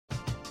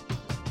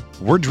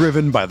We're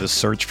driven by the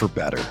search for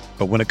better.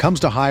 But when it comes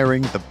to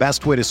hiring, the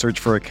best way to search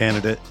for a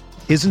candidate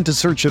isn't to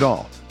search at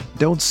all.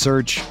 Don't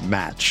search,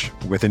 match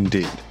with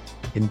Indeed.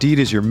 Indeed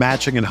is your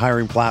matching and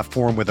hiring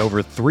platform with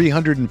over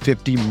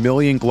 350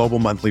 million global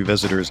monthly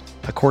visitors,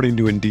 according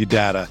to Indeed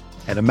data,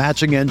 and a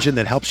matching engine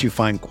that helps you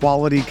find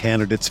quality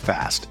candidates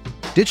fast.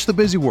 Ditch the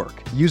busy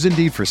work. Use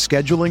Indeed for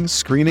scheduling,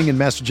 screening, and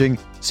messaging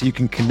so you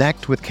can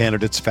connect with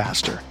candidates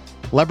faster.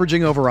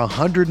 Leveraging over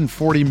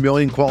 140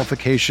 million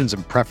qualifications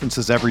and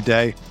preferences every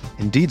day,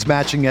 Indeed's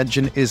matching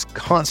engine is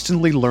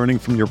constantly learning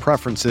from your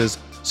preferences,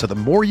 so the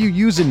more you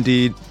use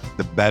Indeed,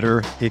 the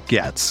better it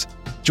gets.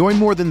 Join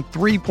more than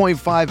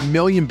 3.5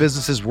 million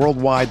businesses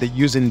worldwide that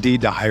use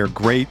Indeed to hire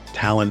great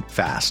talent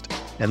fast.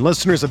 And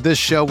listeners of this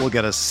show will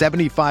get a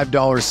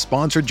 $75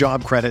 sponsored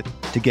job credit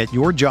to get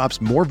your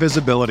jobs more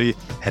visibility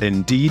at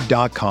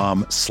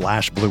Indeed.com/Blue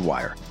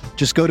Wire.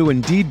 Just go to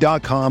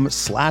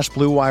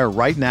Indeed.com/Blue Wire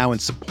right now and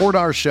support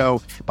our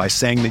show by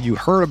saying that you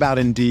heard about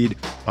Indeed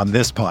on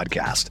this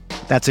podcast.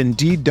 That's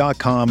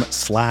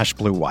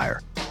Indeed.com/Blue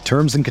Wire.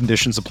 Terms and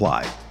conditions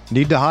apply.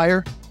 Need to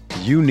hire?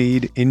 You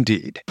need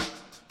Indeed.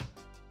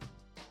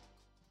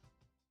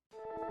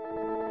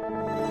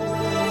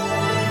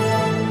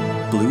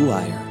 Blue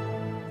Wire.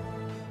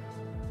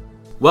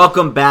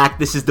 Welcome back.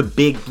 This is the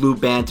Big Blue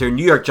Banter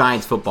New York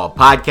Giants football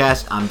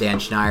podcast. I'm Dan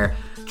Schneier,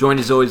 joined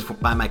as always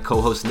by my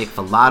co-host Nick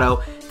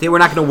Filato. Today we're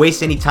not going to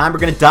waste any time. We're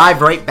going to dive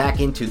right back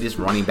into this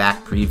running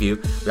back preview.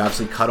 We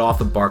obviously cut off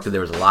with Barkley.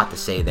 There was a lot to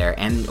say there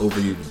and an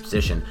overview of the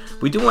position.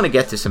 We do want to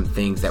get to some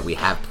things that we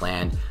have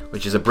planned,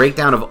 which is a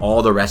breakdown of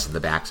all the rest of the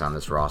backs on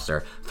this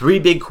roster. 3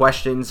 big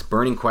questions,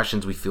 burning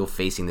questions we feel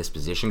facing this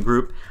position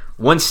group.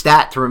 1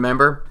 stat to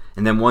remember,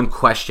 and then 1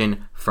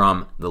 question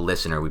from the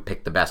listener. We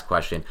picked the best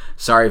question.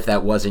 Sorry if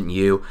that wasn't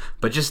you,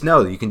 but just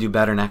know that you can do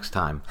better next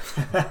time.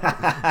 All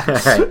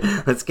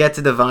right, let's get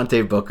to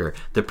Devontae Booker,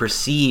 the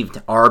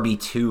perceived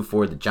RB2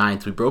 for the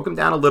Giants. We broke him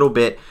down a little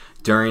bit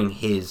during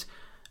his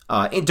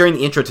during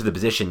the intro to the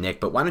position, Nick,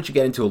 but why don't you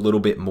get into a little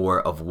bit more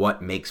of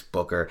what makes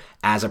Booker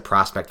as a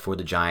prospect for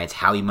the Giants,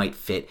 how he might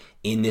fit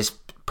in this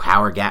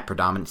power gap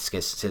predominant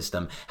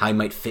system, how he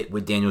might fit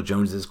with Daniel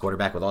Jones as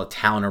quarterback with all the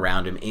talent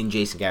around him in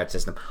Jason Garrett's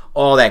system,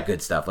 all that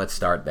good stuff. Let's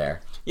start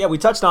there. Yeah, we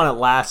touched on it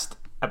last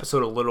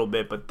episode a little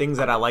bit, but things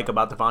that I like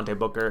about Devontae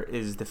Booker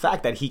is the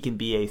fact that he can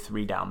be a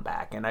 3-down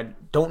back, and I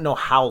don't know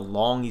how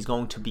long he's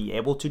going to be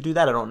able to do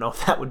that. I don't know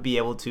if that would be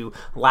able to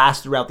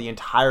last throughout the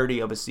entirety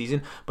of a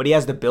season, but he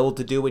has the build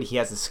to do it, he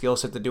has the skill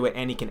set to do it,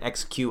 and he can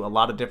execute a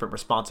lot of different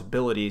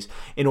responsibilities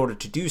in order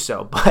to do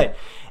so. But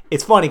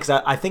it's funny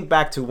because I think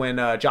back to when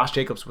Josh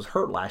Jacobs was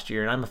hurt last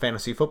year, and I'm a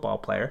fantasy football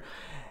player.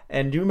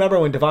 And do you remember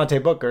when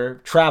Devontae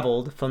Booker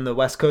traveled from the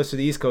West Coast to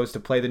the East Coast to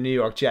play the New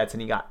York Jets, and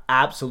he got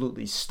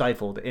absolutely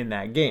stifled in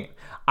that game?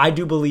 I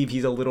do believe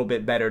he's a little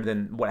bit better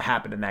than what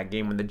happened in that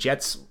game when the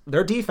Jets,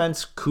 their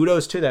defense,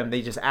 kudos to them,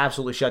 they just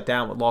absolutely shut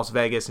down what Las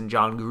Vegas and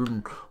John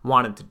Gruden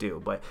wanted to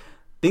do. But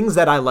things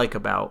that I like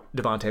about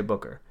Devontae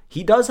Booker,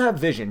 he does have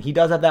vision. He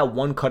does have that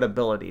one-cut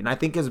ability, and I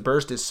think his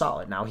burst is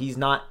solid. Now, he's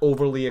not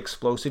overly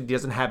explosive. He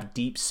doesn't have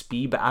deep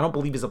speed, but I don't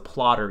believe he's a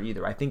plotter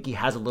either. I think he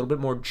has a little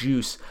bit more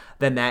juice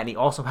than that, and he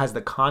also has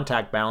the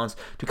contact balance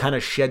to kind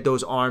of shed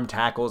those arm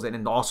tackles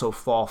and also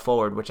fall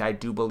forward, which I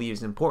do believe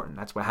is important.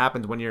 That's what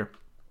happens when you're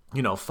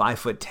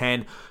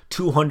 5'10",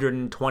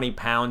 220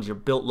 pounds, you're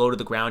built low to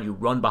the ground, you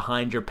run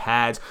behind your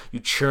pads, you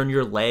churn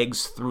your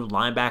legs through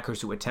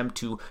linebackers who attempt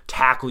to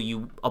tackle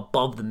you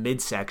above the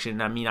midsection.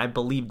 I mean, I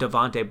believe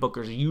Devontae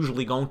Booker is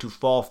usually going to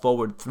fall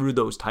forward through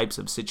those types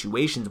of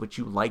situations, which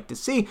you like to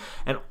see.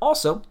 And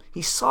also,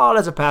 he's solid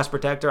as a pass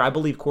protector. I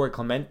believe Corey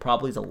Clement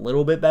probably is a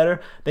little bit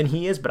better than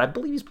he is, but I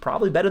believe he's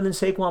probably better than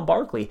Saquon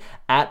Barkley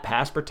at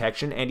pass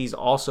protection, and he's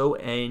also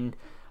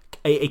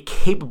a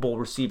capable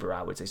receiver,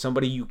 I would say.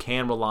 Somebody you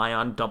can rely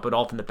on, dump it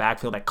off in the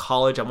backfield. At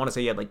college, I want to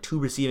say he had like 2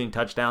 receiving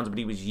touchdowns, but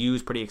he was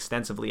used pretty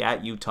extensively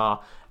at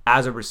Utah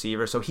as a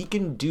receiver. So he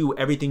can do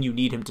everything you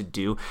need him to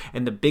do.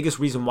 And the biggest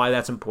reason why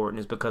that's important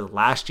is because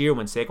last year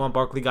when Saquon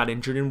Barkley got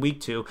injured in week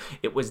 2,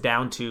 it was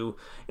down to,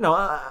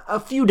 a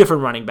few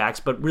different running backs,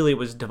 but really it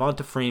was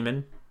Devonta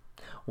Freeman,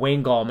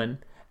 Wayne Gallman,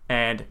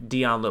 and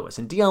Dion Lewis.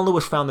 And Dion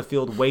Lewis found the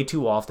field way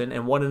too often,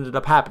 and what ended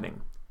up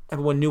happening?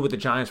 Everyone knew what the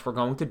Giants were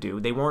going to do.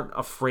 They weren't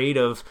afraid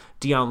of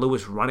Dion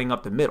Lewis running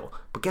up the middle.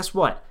 But guess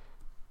what?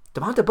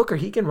 Devontae Booker,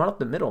 he can run up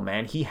the middle,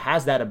 man. He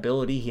has that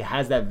ability. He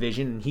has that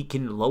vision. And he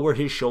can lower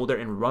his shoulder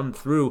and run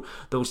through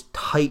those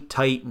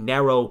tight,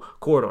 narrow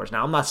corridors.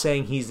 Now, I'm not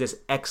saying he's this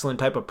excellent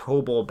type of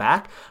Pro Bowl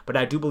back, but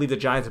I do believe the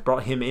Giants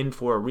brought him in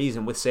for a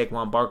reason with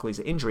Saquon Barkley's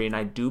injury, and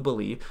I do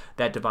believe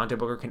that Devontae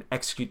Booker can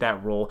execute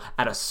that role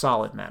at a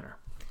solid manner.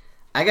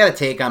 I got a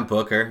take on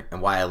Booker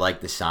and why I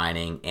like the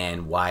signing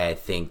and why I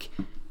think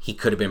he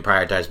could have been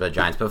prioritized by the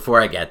Giants. Before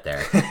I get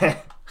there,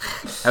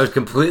 I was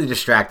completely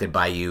distracted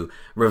by you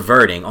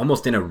reverting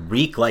almost in a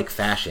Reek-like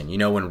fashion. You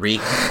know when Reek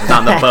was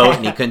on the boat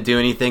and he couldn't do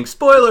anything?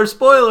 Spoiler!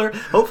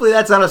 Hopefully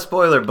that's not a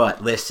spoiler,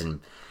 but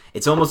listen.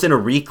 It's almost in a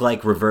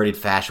Reek-like reverted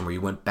fashion where you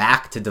went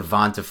back to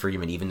Devonta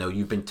Freeman, even though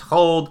you've been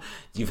told,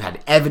 you've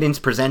had evidence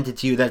presented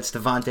to you that's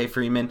Devonta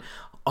Freeman.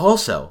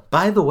 Also,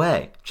 by the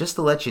way, just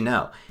to let you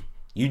know,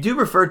 you do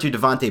refer to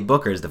Devontae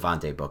Booker as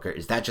Devontae Booker.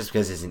 Is that just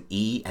because there's an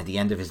E at the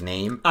end of his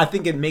name? I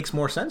think it makes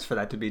more sense for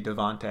that to be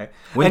Devontae.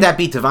 Wouldn't that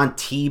be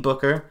Devontae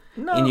Booker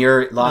in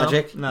your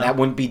logic? No. That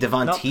wouldn't be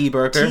Devontae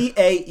Booker?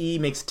 T-A-E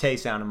makes Tay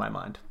sound in my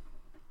mind.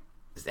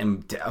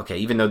 And, okay,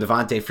 even though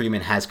Devontae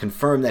Freeman has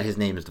confirmed that his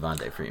name is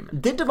Devontae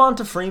Freeman. Did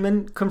Devonta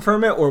Freeman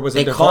confirm it, or was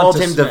it They Devonta called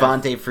him Smith?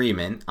 Devontae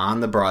Freeman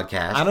on the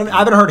broadcast. I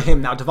haven't heard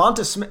him now.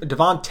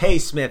 Devontae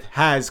Smith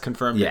has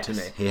confirmed it to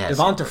me. He has.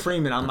 Devonta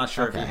Freeman, I'm not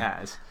sure if he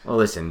has. Well,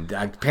 listen,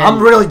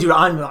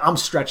 I'm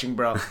stretching,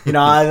 bro. You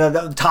know,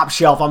 the top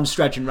shelf. I'm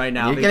stretching right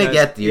now. You're gonna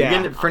get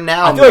there. For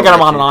now, I feel like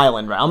I'm on an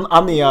island,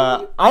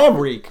 right? I am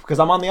weak because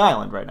I'm on the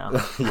island right now.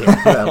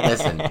 Yeah, well,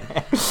 listen,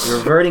 you're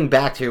reverting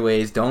back to your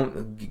ways.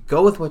 Don't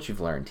go with what you've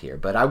learned here.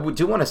 But I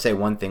do want to say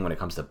one thing when it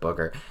comes to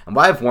Booker, and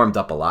why I've warmed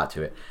up a lot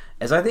to it,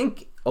 is I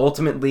think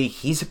ultimately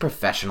he's a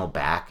professional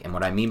back, and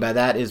what I mean by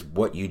that is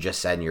what you just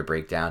said in your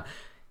breakdown.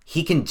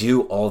 He can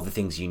do all the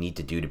things you need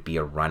to do to be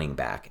a running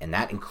back, and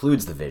that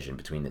includes the vision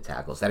between the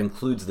tackles. That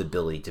includes the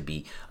ability to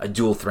be a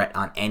dual threat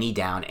on any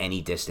down, any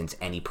distance,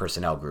 any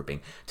personnel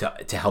grouping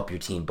to help your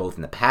team both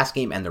in the pass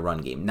game and the run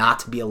game, not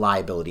to be a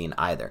liability in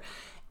either.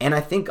 And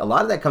I think a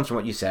lot of that comes from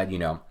what you said,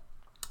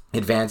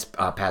 advanced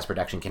pass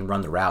protection, can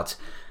run the routes.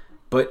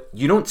 But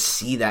you don't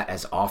see that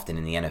as often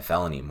in the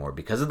NFL anymore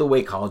because of the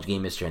way college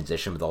game is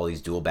transitioned with all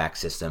these dual back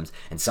systems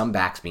and some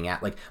backs being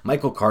like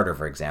Michael Carter,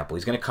 for example.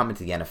 He's going to come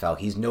into the NFL.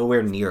 He's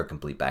nowhere near a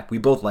complete back. We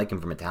both like him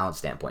from a talent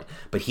standpoint,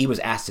 but he was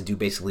asked to do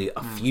basically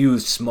a few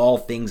small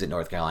things at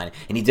North Carolina,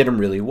 and he did them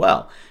really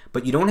well.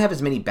 But you don't have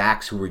as many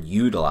backs who were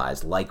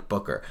utilized like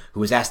Booker, who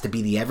was asked to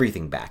be the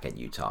everything back at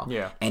Utah.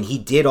 Yeah. And he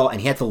did all, and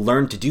he had to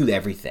learn to do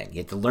everything. He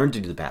had to learn to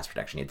do the pass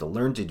protection. He had to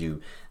learn to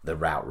do the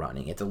route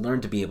running. He had to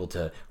learn to be able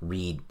to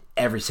read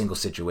every single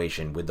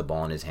situation with the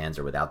ball in his hands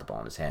or without the ball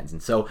in his hands.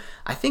 And so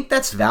I think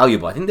that's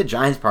valuable. I think the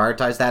Giants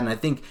prioritize that, and I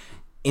think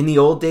in the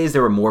old days,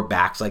 there were more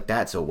backs like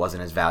that, so it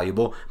wasn't as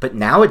valuable. But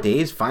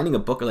nowadays, finding a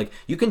Booker,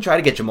 you can try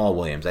to get Jamal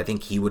Williams. I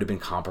think he would have been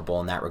comparable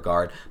in that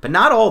regard. But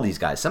not all these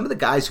guys. Some of the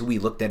guys who we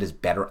looked at as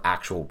better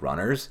actual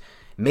runners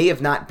may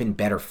have not been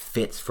better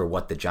fits for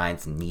what the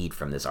Giants need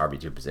from this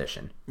RB2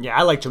 position. Yeah,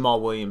 I like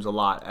Jamal Williams a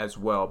lot as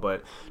well,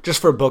 but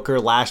just for Booker,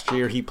 last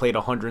year he played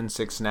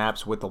 106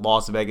 snaps with the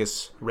Las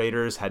Vegas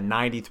Raiders, had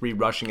 93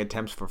 rushing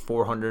attempts for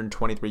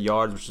 423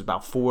 yards, which is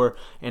about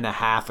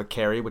 4.5 a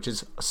carry, which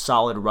is a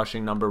solid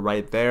rushing number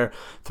right there.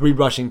 3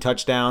 rushing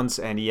touchdowns,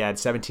 and he had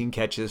 17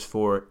 catches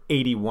for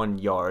 81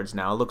 yards.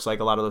 Now, it looks like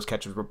a lot of those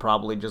catches were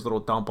probably just little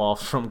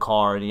dump-offs from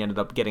Carr, and he ended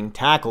up getting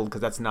tackled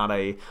because that's not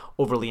a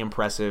overly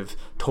impressive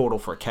total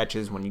for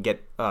catches when you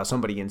get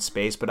somebody in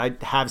space. But I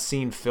have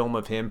seen film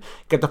of him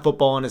get the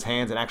football in his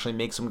hands and actually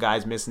make some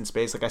guys miss in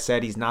space. Like I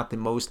said, he's not the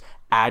most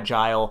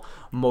agile,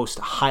 most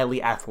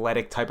highly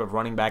athletic type of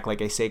running back like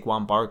a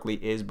Saquon Barkley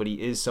is, but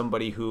he is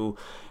somebody who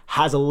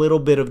has a little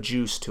bit of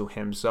juice to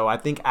him. So I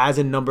think as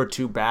a number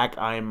 2 back,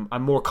 I'm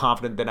more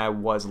confident than I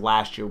was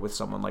last year with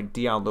someone like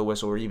Dion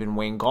Lewis or even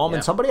Wayne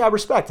Gallman, somebody I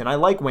respect, and I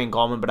like Wayne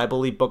Gallman, but I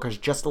believe Booker's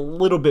just a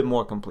little bit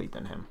more complete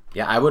than him.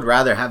 Yeah, I would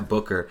rather have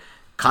Booker.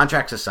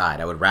 Contracts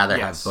aside, I would rather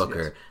have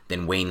Booker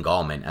than Wayne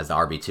Gallman as the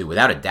RB2,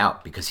 without a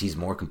doubt, because he's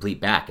more complete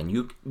back.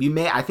 And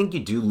I think you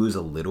do lose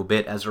a little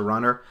bit as a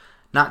runner.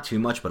 Not too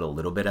much, but a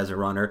little bit as a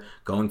runner,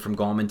 going from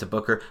Gallman to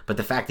Booker. But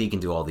the fact that he can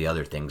do all the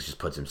other things just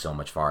puts him so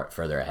much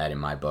further ahead in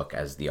my book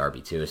as the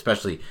RB2,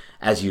 especially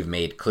as you've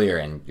made clear,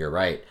 and you're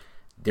right,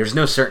 there's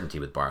no certainty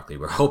with Barkley.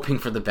 We're hoping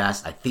for the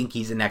best. I think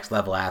he's a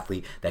next-level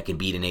athlete that can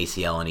beat an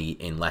ACL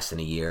in less than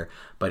a year,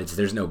 but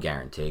there's no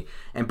guarantee.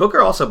 And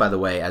Booker also, by the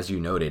way, as you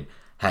noted,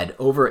 has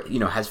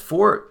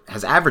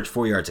averaged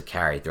 4 yards a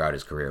carry throughout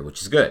his career,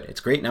 which is good.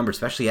 It's a great number,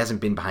 especially he hasn't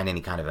been behind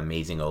any kind of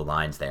amazing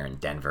O-lines there in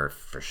Denver,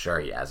 for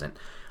sure he hasn't,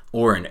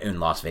 or in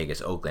Las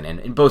Vegas, Oakland. And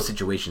in both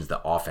situations, the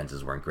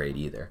offenses weren't great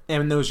either.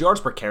 And those yards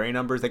per carry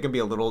numbers, they can be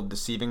a little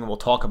deceiving, and we'll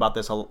talk about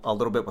this a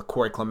little bit with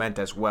Corey Clement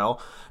as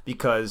well,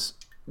 because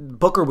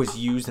Booker was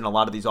used in a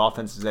lot of these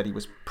offenses that he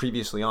was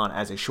previously on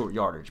as a short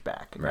yardage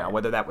back. Now,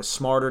 whether that was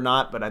smart or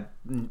not, but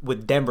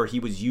with Denver, he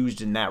was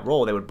used in that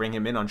role. They would bring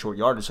him in on short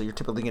yardage, so you're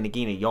typically going to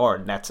gain a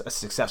yard, and that's a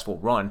successful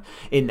run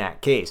in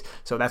that case.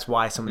 So that's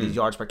why some of these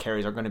yards per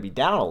carries are going to be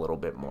down a little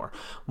bit more.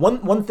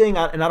 One thing,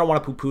 and I don't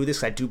want to poo-poo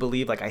this, I do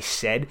believe, like I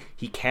said,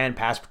 he can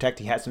pass protect.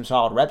 He has some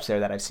solid reps there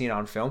that I've seen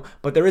on film,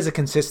 but there is a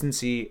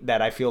consistency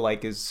that I feel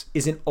like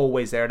isn't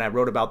always there, and I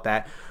wrote about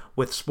that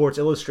with Sports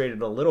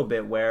Illustrated a little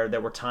bit, where there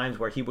were times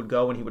where he would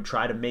go and he would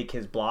try to make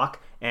his block,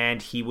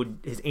 and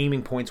his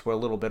aiming points were a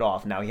little bit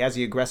off. Now, he has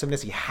the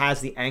aggressiveness, he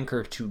has the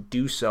anchor to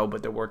do so,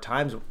 but there were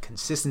times when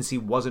consistency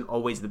wasn't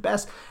always the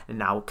best, and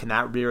now can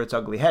that rear its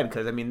ugly head?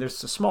 Because,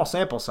 there's a small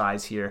sample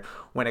size here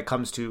when it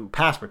comes to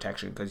pass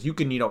protection, because you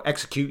can,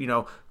 execute,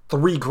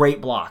 3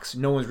 great blocks.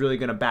 No one's really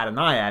going to bat an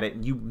eye at it,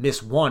 and you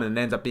miss one and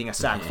it ends up being a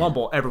sack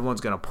fumble.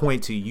 Everyone's going to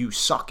point to you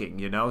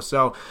sucking,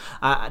 So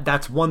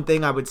that's one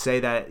thing I would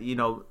say that,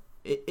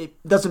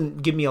 it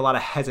doesn't give me a lot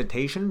of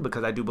hesitation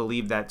because I do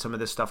believe that some of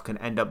this stuff can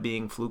end up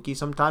being fluky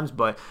sometimes,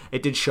 but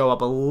it did show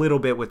up a little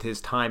bit with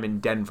his time in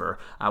Denver.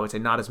 I would say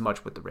not as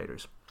much with the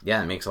Raiders.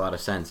 Yeah, it makes a lot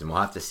of sense, and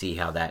we'll have to see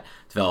how that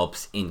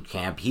develops in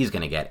camp. He's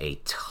going to get a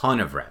ton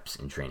of reps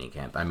in training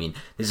camp. I mean,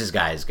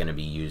 guy is going to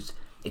be used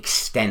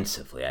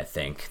extensively, I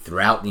think,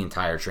 throughout the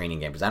entire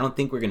training camp, because I don't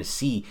think we're going to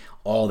see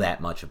all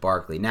that much of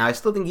Barkley. Now, I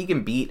still think he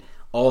can beat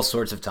all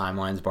sorts of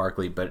timelines,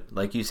 Barkley, but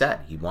like you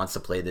said, he wants to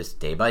play this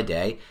day by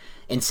day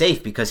and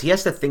safe because he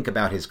has to think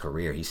about his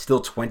career. He's still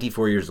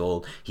 24 years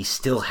old. He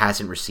still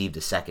hasn't received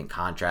a second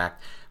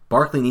contract.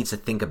 Barkley needs to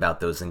think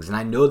about those things, and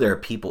I know there are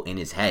people in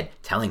his head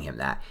telling him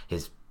that.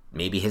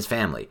 Maybe his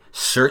family,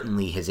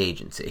 certainly his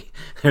agency.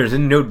 There's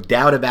no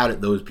doubt about it,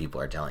 those people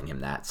are telling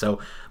him that. So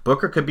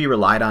Booker could be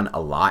relied on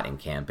a lot in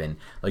camp, and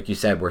like you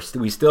said,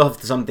 we still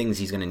have some things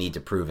he's going to need to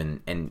prove,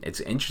 and it's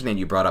interesting that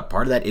you brought up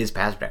part of that is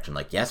pass protection.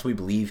 Like, yes, we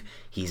believe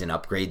he's an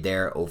upgrade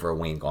there over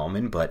Wayne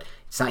Gallman, but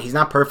he's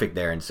not perfect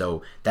there, and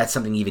so that's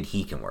something even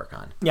he can work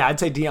on. Yeah, I'd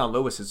say Dion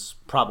Lewis is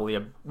probably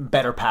a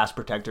better pass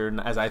protector, and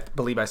as I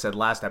believe I said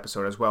last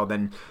episode as well,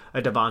 than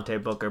a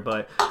Devontae Booker.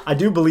 But I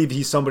do believe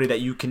he's somebody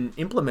that you can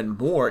implement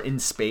more in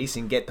space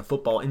and get the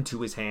football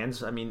into his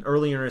hands. I mean,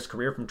 earlier in his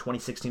career from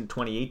 2016 to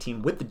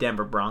 2018 with the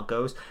Denver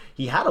Broncos,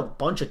 he had a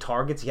bunch of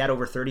targets. He had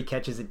over 30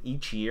 catches in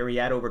each year. He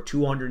had over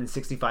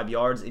 265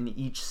 yards in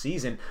each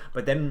season.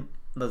 But then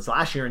this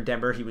last year in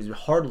Denver, he was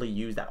hardly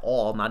used at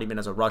all, not even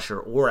as a rusher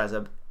or as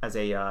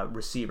a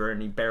receiver,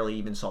 and he barely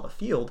even saw the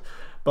field.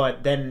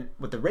 But then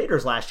with the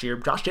Raiders last year,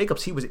 Josh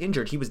Jacobs, he was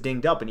injured, he was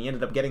dinged up, and he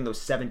ended up getting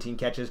those 17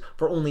 catches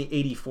for only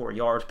 84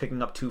 yards,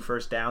 picking up 2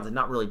 first downs and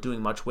not really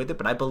doing much with it.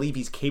 But I believe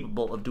he's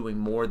capable of doing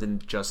more than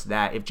just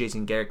that if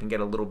Jason Garrett can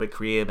get a little bit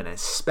creative, and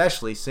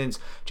especially since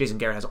Jason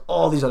Garrett has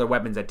all these other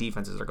weapons that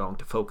defenses are going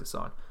to focus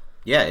on.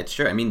 Yeah, it's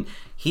true. I mean,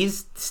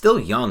 he's still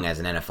young as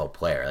an NFL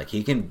player. Like,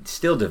 he can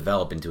still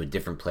develop into a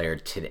different player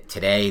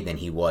today than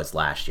he was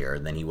last year, or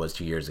than he was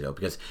 2 years ago,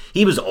 because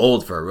he was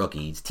old for a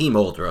rookie. He's team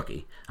old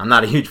rookie. I'm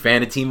not a huge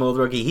fan of team old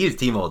rookie. He is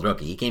team old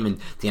rookie. He came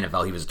into the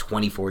NFL, he was a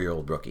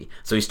 24-year-old rookie.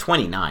 So he's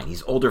 29.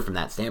 He's older from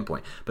that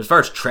standpoint. But as far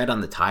as tread on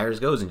the tires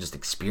goes and just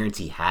experience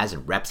he has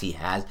and reps he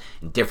has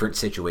in different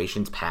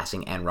situations,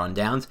 passing and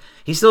rundowns,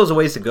 he still has a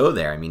ways to go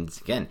there. I mean,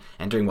 again,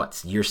 entering,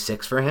 year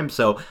 6 for him?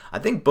 So I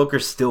think Booker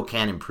still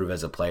can improve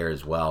as a player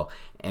as well.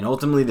 And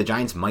ultimately, the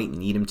Giants might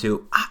need him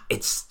to.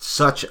 It's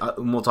such,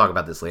 and we'll talk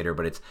about this later,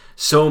 but it's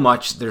so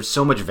much, there's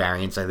so much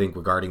variance, I think,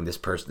 regarding this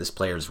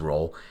player's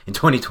role in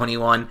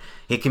 2021.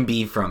 It can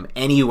be from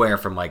anywhere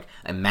from like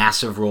a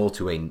massive role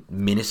to a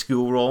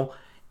minuscule role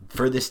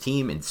for this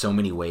team in so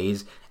many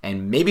ways.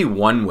 And maybe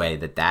one way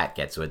that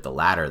gets with the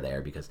latter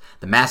there, because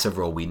the massive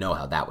role, we know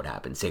how that would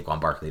happen. Saquon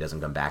Barkley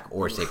doesn't come back,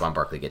 or Saquon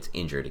Barkley gets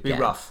injured again.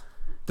 Be rough.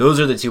 Those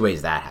are the two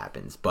ways that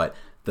happens. But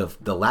the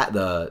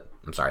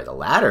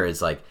latter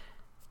is like,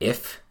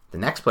 if the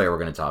next player we're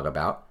going to talk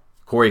about,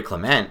 Corey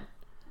Clement,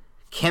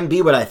 can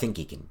be what I think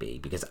he can be,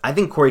 because I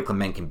think Corey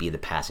Clement can be the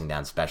passing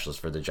down specialist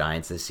for the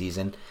Giants this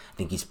season. I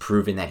think he's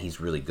proven that he's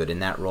really good in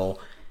that role.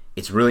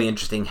 It's really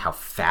interesting how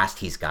fast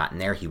he's gotten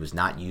there. He was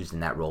not used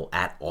in that role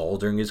at all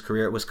during his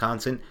career at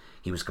Wisconsin.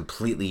 He was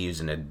completely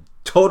used in a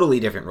totally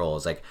different role,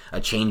 as like a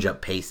change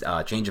of pace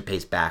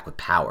back with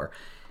power.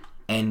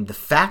 And the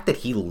fact that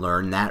he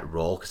learned that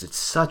role, because it's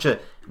such a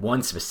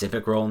one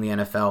specific role in the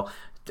NFL,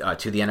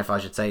 to the NFL, I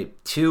should say,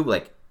 two,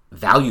 like,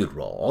 valued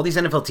role. All these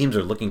NFL teams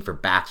are looking for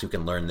backs who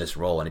can learn this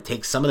role, and it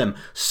takes some of them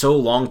so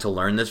long to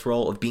learn this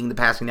role of being the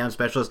passing down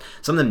specialist.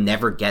 Some of them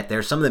never get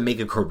there. Some of them make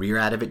a career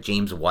out of it.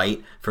 James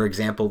White, for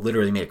example,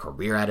 literally made a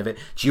career out of it.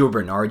 Gio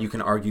Bernard, you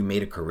can argue,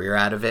 made a career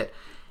out of it.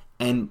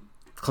 And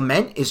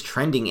Clement is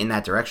trending in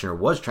that direction, or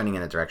was trending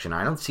in that direction.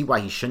 I don't see why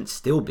he shouldn't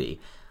still be,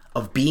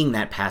 of being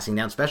that passing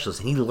down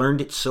specialist. And he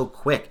learned it so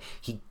quick.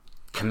 He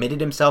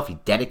committed himself, he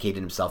dedicated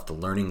himself to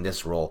learning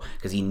this role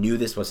because he knew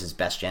this was his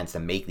best chance to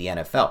make the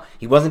NFL.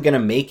 He wasn't going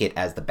to make it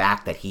as the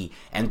back that he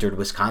entered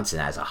Wisconsin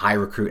as, a high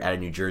recruit out of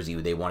New Jersey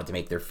who they wanted to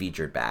make their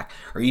featured back,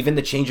 or even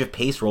the change of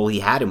pace role he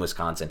had in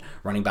Wisconsin,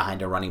 running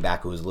behind a running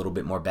back who was a little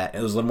bit more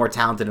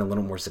talented and a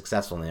little more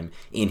successful than him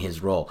in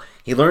his role.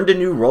 He learned a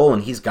new role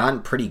and he's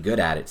gotten pretty good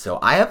at it. So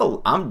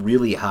I'm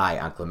really high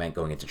on Clement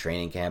going into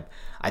training camp.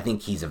 I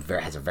think he has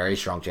a very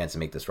strong chance to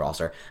make this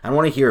roster. I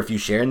want to hear if you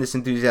share in this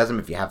enthusiasm,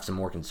 if you have some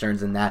more concerns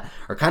than that,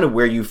 or kind of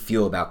where you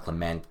feel about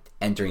Clement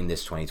entering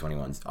this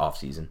 2021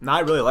 offseason. No,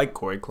 I really like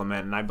Corey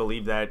Clement, and I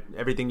believe that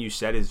everything you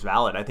said is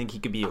valid. I think he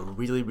could be a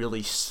really,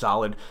 really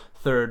solid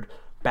third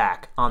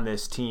back on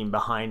this team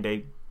behind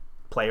a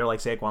player like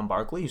Saquon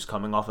Barkley, who's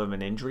coming off of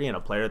an injury, and a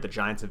player the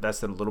Giants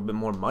invested a little bit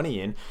more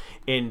money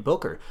in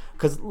Booker.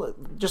 Because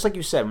just like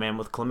you said, man,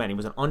 with Clement, he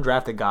was an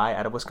undrafted guy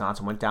out of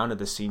Wisconsin, went down to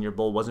the Senior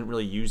Bowl, wasn't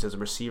really used as a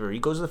receiver. He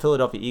goes to the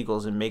Philadelphia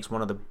Eagles and makes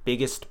one of the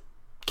biggest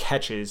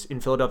catches in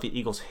Philadelphia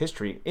Eagles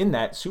history in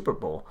that Super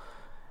Bowl.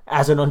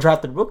 as an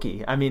undrafted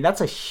rookie. I mean,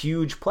 that's a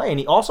huge play. And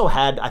he also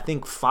had, I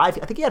think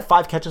he had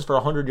 5 catches for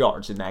 100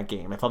 yards in that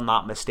game, if I'm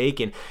not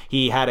mistaken.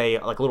 He had a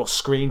little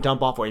screen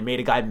dump off where he made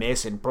a guy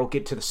miss and broke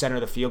it to the center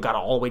of the field, got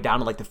all the way down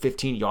to the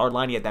 15-yard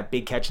line. He had that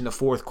big catch in the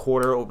fourth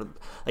quarter over,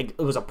 it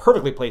was a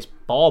perfectly placed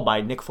ball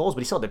by Nick Foles, but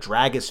he still had to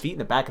drag his feet in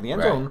the back of the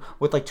end zone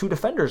with 2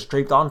 defenders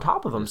draped on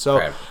top of him.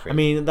 So, I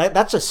mean,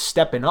 that's just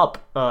stepping up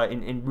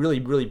in really,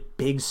 really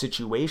big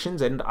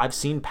situations. And I've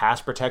seen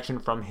pass protection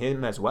from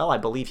him as well. I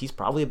believe he's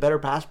probably a better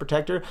pass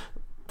protector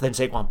than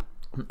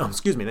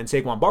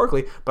Saquon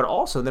Barkley, but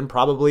also than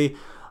probably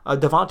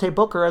Devontae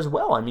Booker as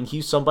well. I mean,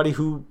 he's somebody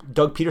who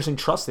Doug Peterson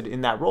trusted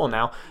in that role.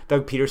 Now,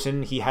 Doug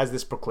Peterson, he has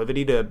this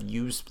proclivity to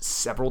use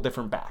several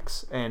different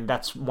backs, and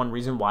that's one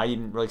reason why you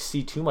didn't really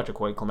see too much of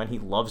Corey Clement. He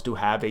loves to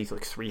have a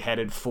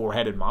 3-headed,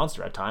 4-headed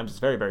monster at times. It's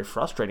very, very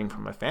frustrating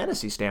from a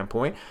fantasy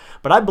standpoint,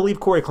 but I believe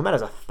Corey Clement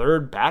as a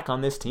third back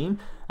on this team,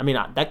 I mean,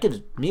 that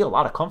gives me a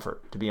lot of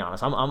comfort, to be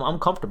honest. I'm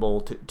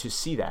comfortable to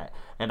see that.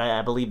 And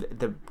I believe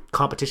the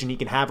competition he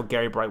can have with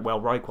Gary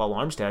Brightwell, Raekwon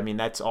Armstead, I mean,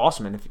 that's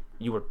awesome. And if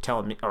you were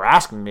telling me or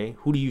asking me,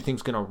 who do you think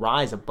is going to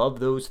rise above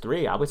those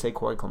 3, I would say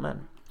Corey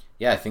Clement.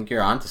 Yeah, I think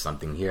you're onto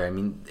something here. I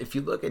mean, if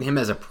you look at him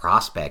as a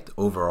prospect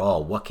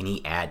overall, what can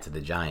he add to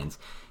the Giants?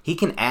 He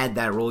can add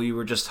that role you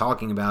were just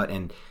talking about,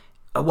 and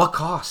at what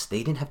cost?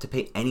 They didn't have to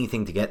pay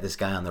anything to get this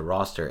guy on the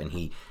roster, and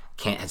he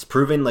has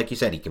proven, like you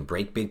said, he can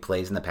break big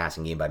plays in the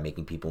passing game by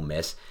making people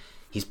miss.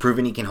 He's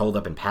proven he can hold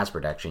up in pass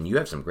protection. You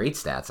have some great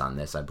stats on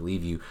this. I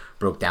believe you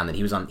broke down that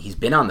he's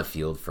been on the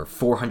field for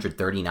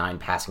 439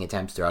 passing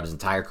attempts throughout his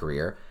entire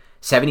career,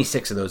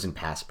 76 of those in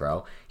pass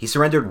pro. He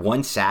surrendered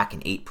 1 sack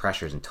and 8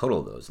 pressures in total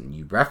of those. And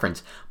you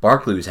reference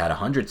Barkley, who's had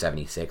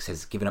 176,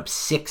 has given up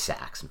 6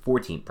 sacks and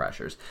 14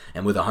 pressures.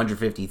 And with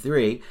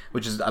 153,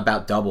 which is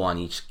about double on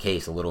each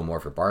case, a little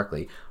more for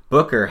Barkley,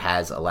 Booker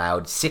has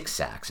allowed 6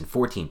 sacks and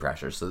 14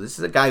 pressures. So this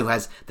is a guy who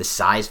has the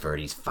size for it.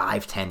 He's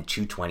 5'10",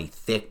 220,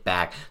 thick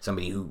back,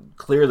 somebody who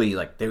clearly,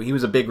 he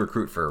was a big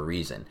recruit for a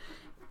reason.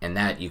 And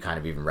that you kind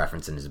of even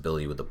reference in his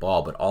ability with the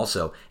ball, but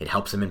also it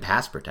helps him in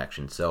pass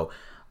protection. So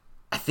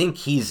I think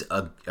he's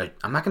I'm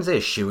not going to say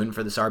a shoo-in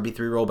for this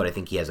RB3 role, but I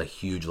think he has a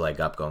huge leg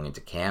up going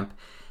into camp.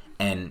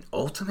 And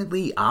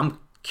ultimately, I'm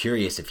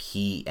curious if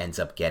he ends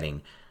up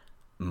getting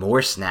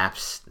more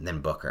snaps than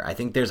Booker. I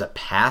think there's a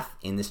path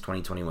in this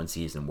 2021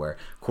 season where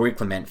Corey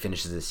Clement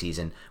finishes the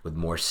season with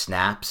more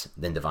snaps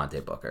than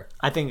Devontae Booker.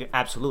 I think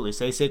absolutely.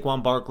 Say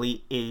Saquon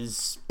Barkley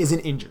isn't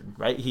injured,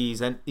 right?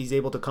 He's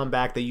able to come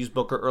back. They use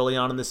Booker early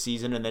on in the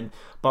season, and then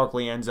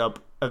Barkley ends up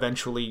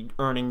eventually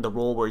earning the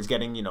role where he's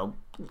getting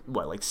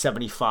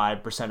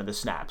 75% of the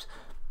snaps.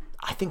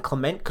 I think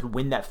Clement could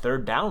win that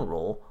third down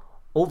role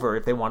over,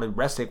 if they want to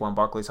rest Saquon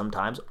Barkley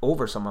sometimes,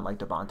 over someone like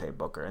Devontae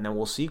Booker. And then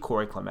we'll see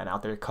Corey Clement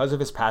out there because of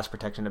his pass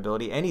protection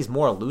ability, and he's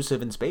more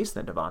elusive in space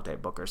than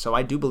Devontae Booker. So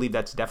I do believe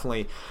that's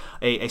definitely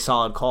a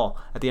solid call.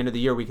 At the end of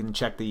the year, we can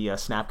check the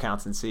snap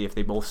counts and see if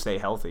they both stay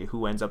healthy,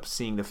 who ends up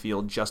seeing the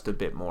field just a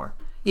bit more.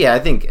 Yeah, I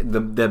think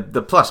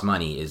the plus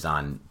money is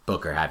on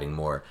Booker having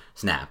more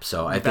snaps.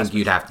 So I think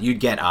you'd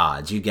get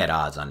odds. You'd get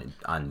odds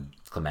on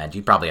Clement.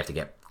 You'd probably have to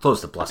get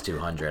close to plus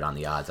 200 on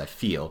the odds, I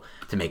feel,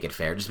 to make it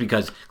fair, just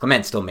because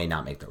Clement still may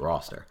not make the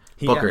roster.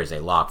 Booker is a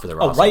lock for the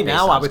roster. Right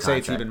now, I would say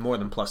it's even more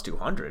than plus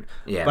 200.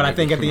 Yeah, but I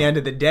think at the end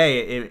of the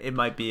day, it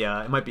might be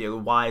a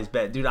wise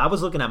bet, dude. I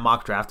was looking at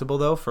Mock Draftable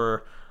though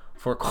for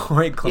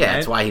Corey Clement. Yeah,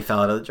 that's why he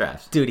fell out of the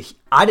draft, dude.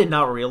 I did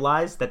not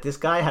realize that this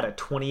guy had a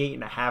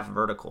 28.5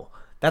 vertical.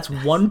 That's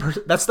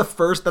 1%. That's the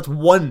first. That's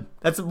 1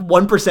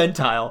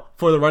 percentile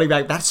for the running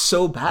back. That's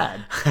so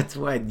bad. That's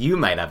why you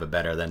might have it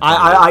better than.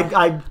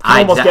 I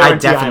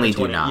definitely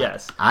do not.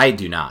 Yes, I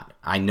do not.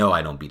 I know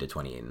I don't beat a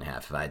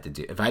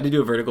 28.5. If I had to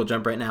do a vertical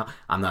jump right now,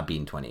 I'm not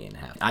beating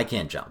 28.5. I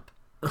can't jump.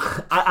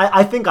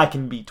 I think I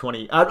can beat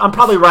 20. I'm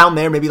probably around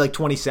there, maybe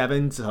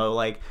 27.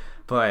 So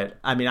but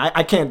I mean,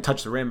 I can't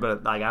touch the rim,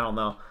 but I don't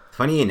know.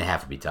 28.5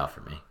 would be tough for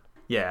me.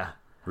 Yeah.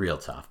 Real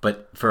tough.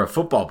 But for a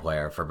football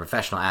player, for a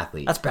professional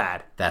athlete, that's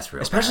bad. That's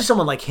real Especially bad.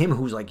 Someone like him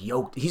who's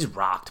yoked. He's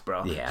rocked,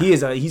 bro. Yeah.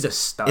 He's a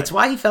stud. It's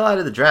why he fell out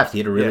of the draft. He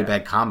had a really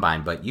bad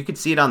combine, but you could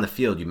see it on the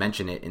field. You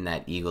mentioned it in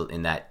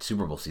that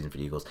Super Bowl season for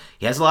the Eagles.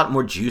 He has a lot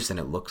more juice than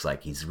it looks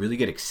like. He's really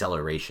good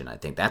acceleration, I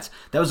think. That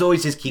was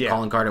always his key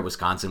calling card at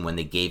Wisconsin when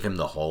they gave him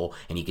the hole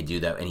and he could do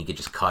that and he could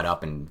just cut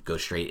up and go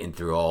straight in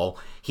through a hole.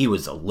 He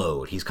was a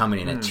load. He's coming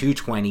in at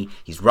 220.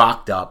 He's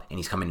rocked up and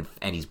he's coming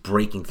and he's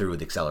breaking through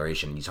with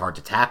acceleration. He's hard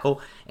to tackle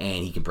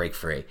and he can break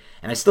free.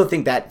 And I still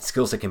think that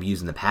skill set can be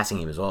used in the passing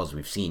game as well, as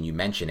we've seen. You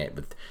mention it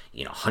with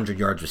 100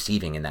 yards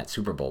receiving in that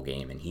Super Bowl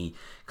game, and he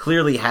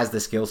clearly has the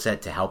skill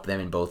set to help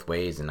them in both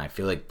ways. And I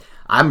feel like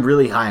I'm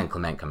really high on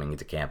Clement coming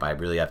into camp. I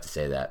really have to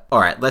say that.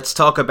 All right, let's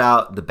talk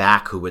about the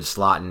back who would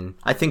slot in,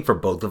 I think, for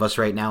both of us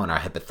right now in our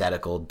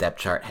hypothetical depth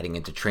chart heading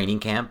into training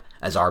camp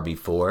as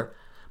RB4.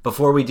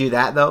 Before we do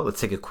that, though,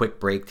 let's take a quick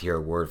break to hear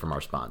a word from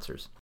our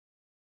sponsors.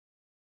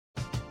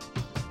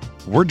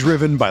 We're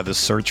driven by the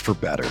search for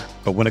better.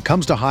 But when it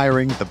comes to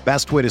hiring, the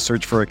best way to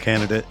search for a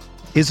candidate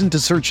isn't to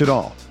search at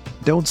all.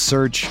 Don't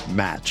search,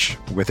 match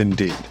with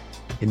Indeed.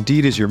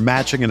 Indeed is your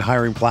matching and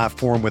hiring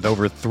platform with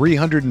over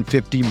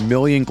 350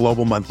 million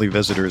global monthly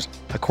visitors,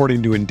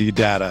 according to Indeed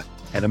data,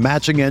 and a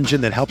matching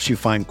engine that helps you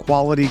find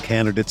quality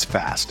candidates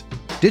fast.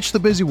 Ditch the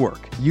busy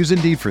work. Use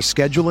Indeed for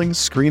scheduling,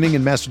 screening,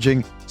 and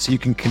messaging so you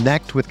can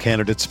connect with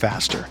candidates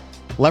faster.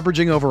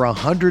 Leveraging over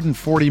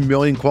 140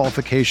 million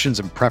qualifications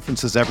and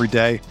preferences every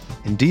day,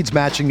 Indeed's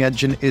matching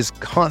engine is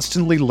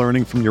constantly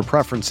learning from your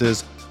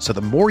preferences, so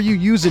the more you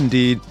use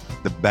Indeed,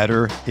 the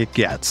better it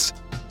gets.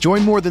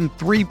 Join more than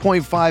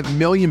 3.5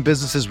 million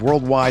businesses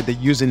worldwide that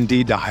use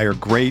Indeed to hire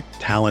great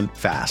talent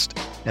fast.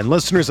 And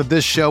listeners of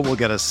this show will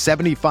get a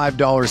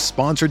 $75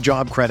 sponsored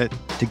job credit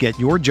to get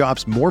your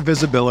jobs more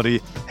visibility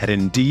at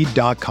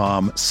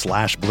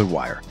Indeed.com/Blue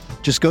Wire.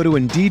 Just go to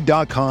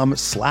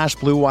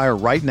Indeed.com/Blue Wire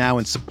right now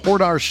and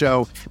support our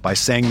show by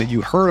saying that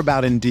you heard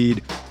about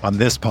Indeed on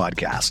this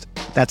podcast.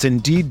 That's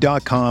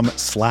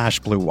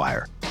Indeed.com/Blue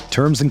Wire.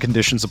 Terms and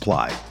conditions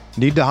apply.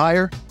 Need to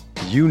hire?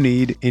 You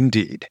need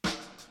Indeed.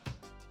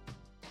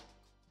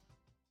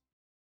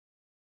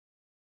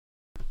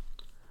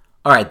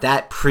 All right,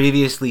 that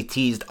previously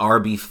teased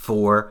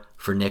RB4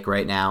 for Nick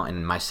right now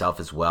and myself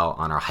as well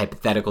on our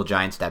hypothetical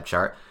Giants depth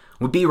chart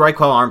would be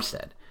Raquel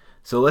Armstead.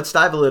 So let's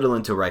dive a little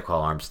into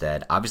Raquel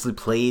Armstead. Obviously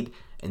played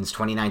in his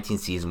 2019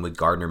 season with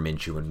Gardner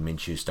Minshew when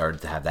Minshew started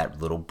to have that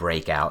little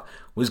breakout.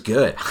 Was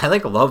good. I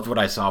loved what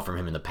I saw from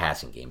him in the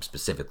passing game,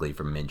 specifically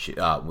from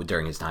Minshew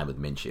during his time with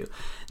Minshew.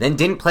 Then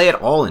didn't play at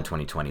all in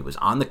 2020. Was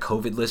on the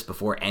COVID list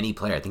before any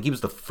player. I think he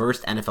was the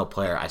first NFL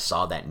player I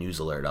saw that news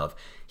alert of.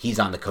 He's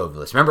on the COVID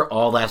list. Remember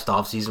all last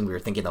offseason, we were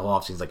thinking the whole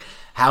offseason, like,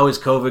 how is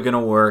COVID going to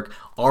work?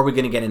 Are we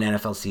going to get an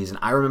NFL season?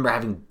 I remember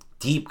having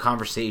deep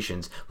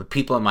conversations with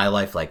people in my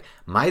life like,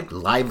 my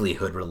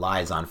livelihood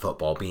relies on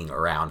football being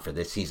around for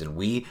this season.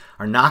 We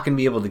are not going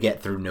to be able to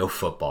get through no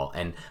football.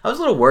 And I was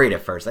a little worried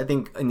at first. I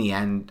think in the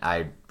end,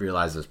 I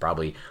realized it was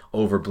probably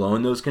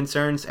overblown, those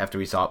concerns, after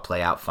we saw it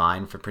play out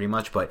fine for pretty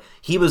much. But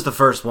he was the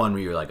first one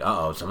where you were like,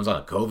 uh-oh, someone's on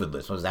a COVID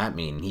list. What does that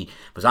mean? He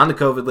was on the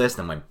COVID list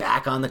and went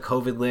back on the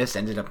COVID list,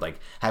 ended up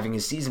having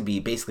his season be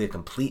basically a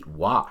complete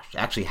wash,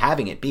 actually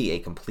having it be a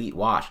complete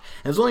wash.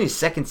 And it was only his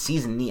second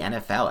season in the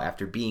NFL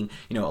after being,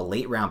 a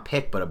late round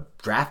pick, but a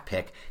draft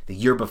pick the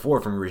year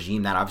before from a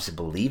regime that obviously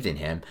believed in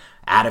him.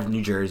 Out of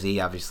New Jersey,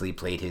 obviously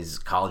played his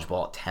college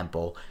ball at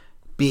Temple.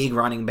 Big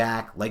running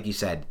back, like you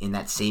said, in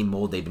that same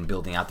mold they've been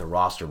building out the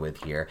roster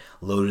with here.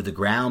 Low to the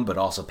ground, but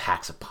also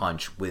packs a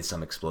punch with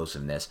some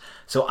explosiveness.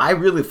 So I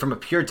really, from a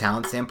pure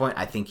talent standpoint,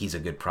 I think he's a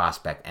good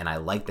prospect, and I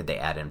like that they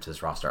added him to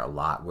this roster a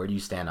lot. Where do you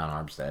stand on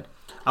Armstead?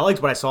 I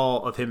liked what I saw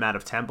of him out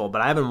of Temple,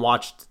 but I haven't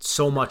watched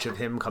so much of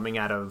him coming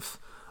out of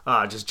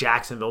just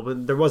Jacksonville,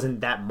 but there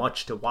wasn't that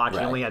much to watch.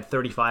 Right. He only had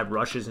 35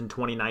 rushes in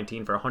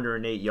 2019 for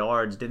 108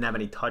 yards, didn't have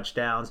any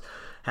touchdowns,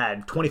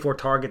 had 24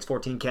 targets,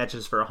 14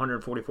 catches for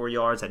 144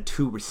 yards, had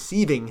 2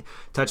 receiving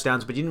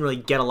touchdowns, but you didn't really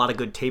get a lot of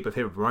good tape of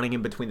him running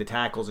in between the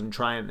tackles and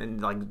trying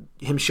and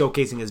him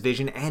showcasing his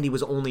vision, and he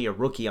was only a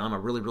rookie on a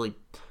really, really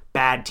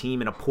bad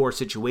team in a poor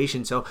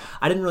situation. So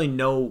I didn't really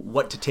know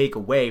what to take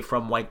away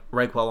from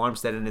Raquel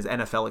Armstead and his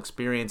NFL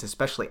experience,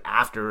 especially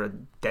after a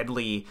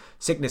deadly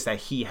sickness that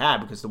he had,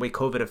 because the way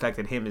COVID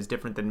affected him is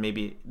different than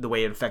maybe the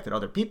way it affected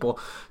other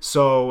people.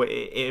 So,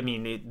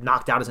 it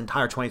knocked out his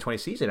entire 2020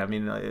 season. I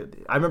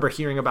remember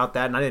hearing about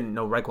that, and I didn't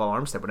know Raquel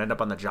Armstead would end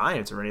up on the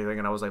Giants or anything,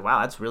 and I was like,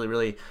 wow, that's really,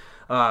 really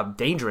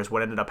dangerous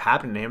what ended up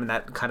happening to him, and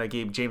that kind of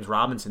gave James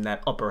Robinson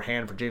that upper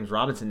hand for James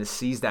Robinson to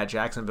seize that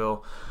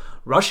Jacksonville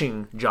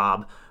rushing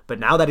job. But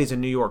now that he's a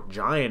New York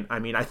Giant,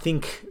 I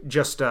think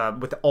just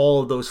with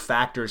all of those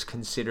factors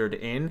considered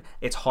in,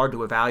 it's hard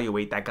to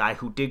evaluate that guy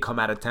who did come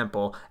out of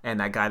Temple and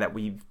that guy that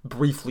we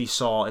briefly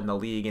saw in the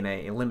league in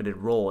a limited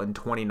role in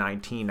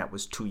 2019. That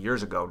was 2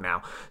 years ago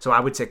now. So I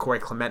would say Corey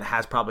Clement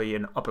has probably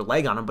an upper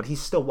leg on him, but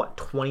he's still,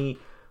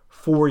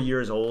 24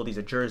 years old. He's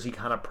a Jersey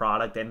kind of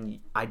product, and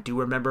I do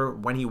remember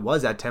when he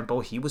was at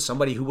Temple, he was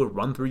somebody who would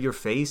run through your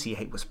face. He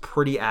was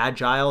pretty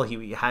agile.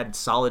 He had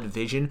solid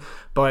vision,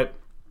 but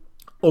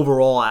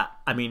overall,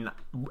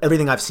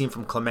 everything I've seen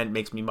from Clement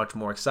makes me much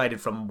more excited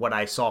from what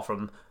I saw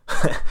from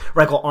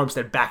Raquel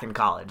Armstead back in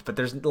college. But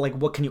there's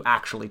what can you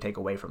actually take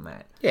away from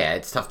that? Yeah,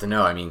 it's tough to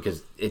know.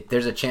 Because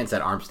there's a chance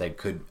that Armstead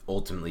could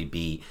ultimately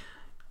be,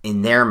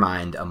 in their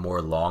mind, a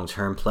more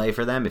long-term play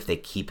for them. If they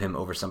keep him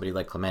over somebody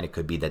like Clement, it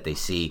could be that they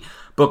see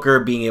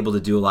Booker being able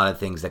to do a lot of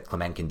things that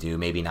Clement can do,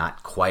 maybe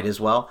not quite as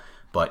well,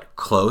 but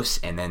close,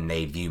 and then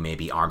they view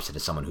maybe Armstead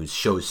as someone who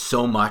shows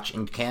so much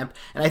in camp,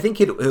 and I think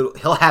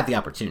he'll have the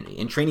opportunity.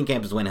 In training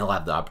camp is when he'll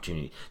have the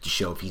opportunity to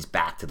show if he's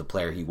back to the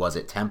player he was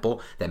at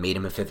Temple that made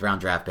him a 5th-round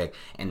draft pick,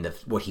 and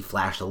what he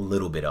flashed a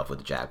little bit of with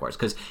the Jaguars.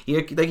 Because,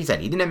 like you said,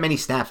 he didn't have many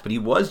snaps, but he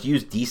was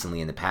used decently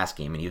in the pass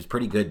game, and he was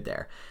pretty good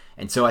there.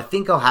 And so I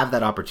think he'll have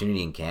that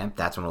opportunity in camp.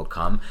 That's when it'll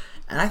come.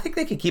 And I think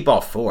they can keep all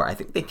 4. I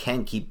think they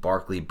can keep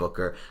Barkley,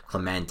 Booker,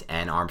 Clement,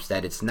 and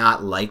Armstead. It's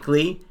not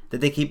likely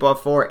that they keep all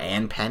 4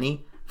 and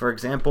Penny, for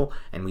example.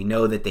 And we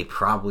know that they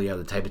probably are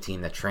the type of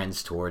team that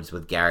trends towards,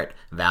 with Garrett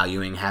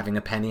valuing having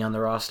a Penny on the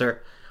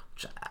roster,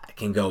 which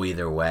can go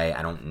either way.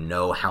 I don't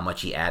know how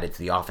much he added to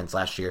the offense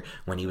last year.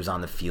 When he was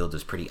on the field, it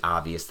was pretty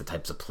obvious the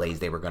types of plays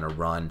they were going to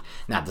run. And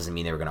that doesn't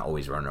mean they were going to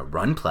always run a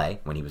run play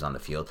when he was on the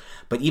field.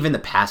 But even the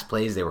pass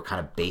plays, they were kind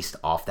of based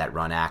off that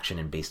run action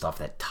and based off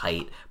that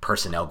tight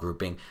personnel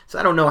grouping. So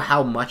I don't know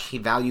how much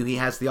value he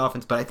has to the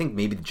offense, but I think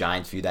maybe the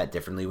Giants view that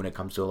differently when it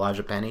comes to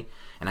Elijah Penny.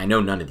 And I know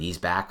none of these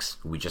backs,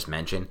 who we just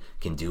mentioned,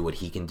 can do what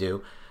he can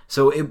do.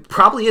 So it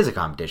probably is a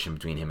competition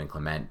between him and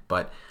Clement,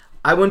 but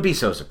I wouldn't be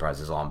so surprised,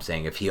 is all I'm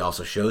saying, if he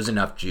also shows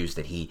enough juice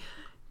that he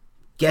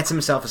gets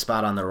himself a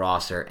spot on the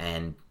roster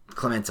and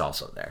Clement's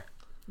also there.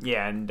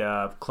 Yeah, and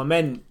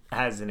Clement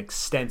has an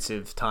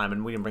extensive time,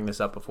 and we didn't bring this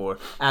up before,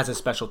 as a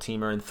special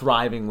teamer and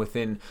thriving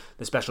within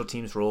the special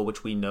teams role,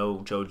 which we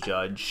know Joe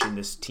Judge and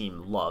this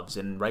team loves.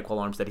 And Raekwon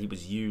Armstead, he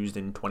was used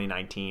in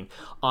 2019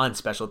 on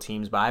special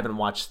teams, but I haven't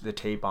watched the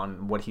tape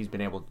on what he's been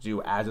able to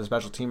do as a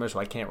special teamer, so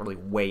I can't really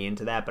weigh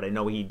into that. But I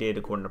know he did,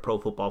 according to Pro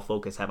Football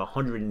Focus, have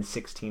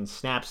 116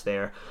 snaps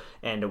there,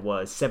 and it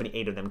was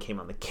 78 of them came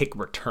on the kick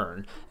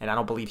return. And I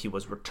don't believe he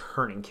was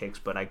returning kicks,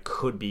 but I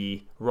could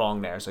be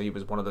wrong there. So he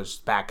was one of those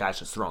back guys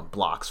just throwing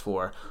blocks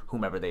for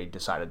whomever they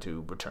decided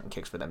to return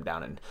kicks for them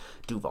down in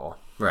Duval.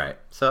 Right.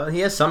 So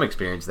he has some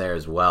experience there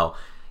as well.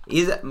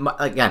 He's,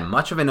 again,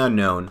 much of an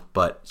unknown,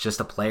 but just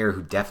a player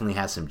who definitely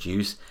has some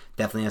juice,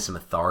 definitely has some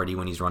authority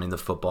when he's running the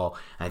football.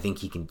 And I think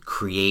he can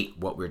create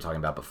what we were talking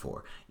about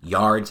before.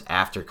 Yards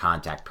after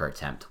contact per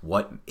attempt.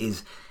 What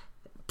is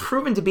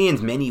proven to be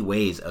in many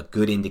ways a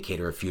good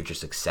indicator of future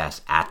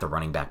success at the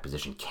running back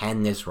position.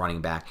 Can this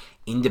running back,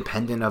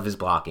 independent of his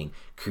blocking,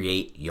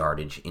 create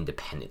yardage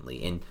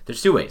independently? And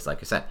there's two ways, like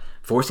I said.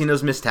 Forcing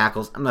those missed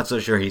tackles, I'm not so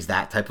sure he's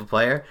that type of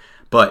player,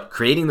 but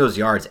creating those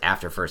yards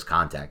after first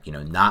contact,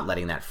 not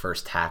letting that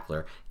first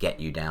tackler get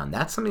you down.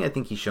 That's something I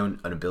think he's shown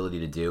an ability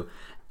to do.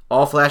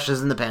 All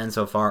flashes in the pan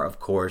so far,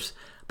 of course,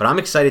 but I'm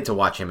excited to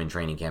watch him in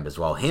training camp as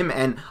well. Him,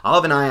 and I'll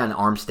have an eye on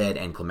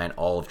Armstead and Clement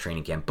all of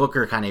training camp.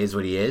 Booker kind of is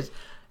what he is,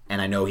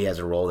 and I know he has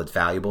a role that's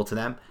valuable to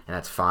them, and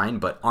that's fine.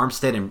 But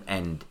Armstead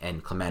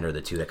and Clement are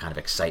the two that kind of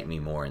excite me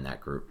more in that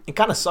group. It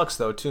kind of sucks,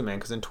 though, too, man,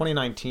 because in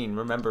 2019,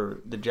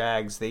 remember, the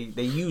Jags, they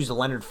used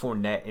Leonard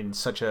Fournette in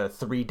such a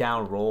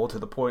 3-down role to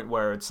the point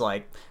where it's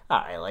like,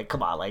 all right, like,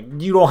 come on, like,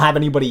 you don't have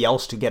anybody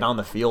else to get on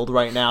the field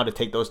right now to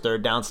take those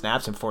third-down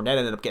snaps, and Fournette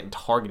ended up getting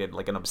targeted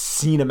like an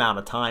obscene amount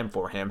of time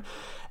for him.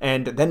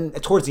 And then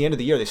towards the end of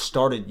the year, they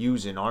started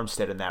using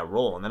Armstead in that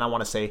role. And then I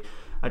want to say,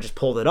 I just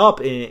pulled it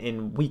up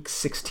in week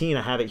 16.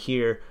 I have it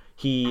here.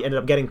 He ended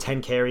up getting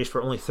 10 carries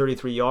for only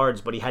 33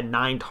 yards, but he had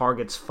 9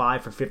 targets,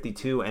 5 for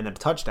 52, and then a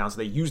touchdown. So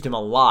they used him a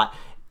lot.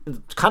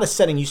 Kind of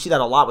setting, you see that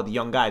a lot with the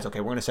young guys.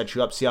 Okay, we're going to set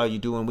you up, see how you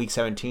do in week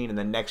 17, and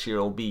then next year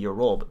it'll be your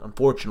role. But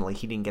unfortunately,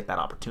 he didn't get that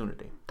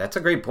opportunity. That's a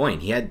great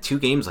point. He had 2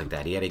 games like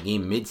that. He had a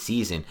game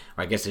mid-season,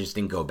 or I guess they just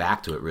didn't go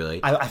back to it,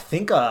 really. I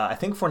think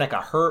Fournette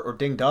got hurt or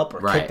dinged up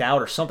or kicked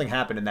out or something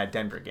happened in that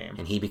Denver game.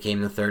 And he became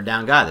the third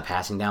down guy, the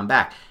passing down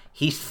back.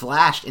 He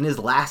flashed in his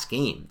last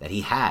game that he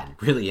had,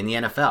 really, in the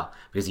NFL,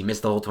 because he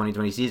missed the whole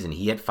 2020 season.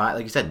 He had 5,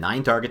 like you said,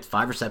 9 targets,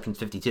 5 receptions,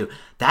 52.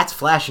 That's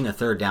flashing a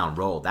third down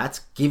role. That's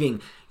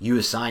giving you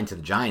a sign to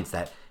the Giants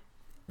that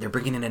they're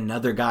bringing in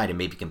another guy to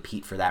maybe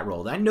compete for that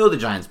role. I know the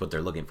Giants what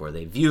they're looking for.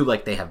 They view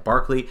like they have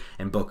Barkley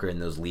and Booker in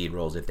those lead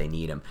roles if they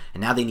need them.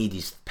 And now they need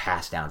these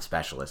pass down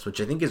specialists,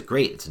 which I think is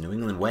great. It's a New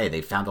England way.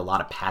 They found a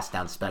lot of pass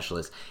down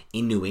specialists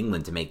in New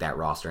England to make that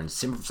roster. And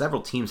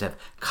several teams have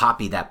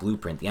copied that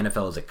blueprint. The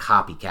NFL is a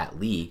copycat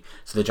league.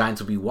 So the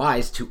Giants will be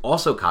wise to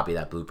also copy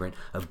that blueprint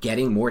of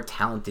getting more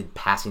talented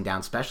passing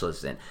down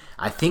specialists in.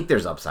 I think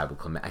there's upside with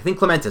Clement. I think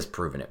Clement has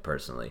proven it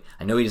personally.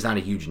 I know he's not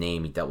a huge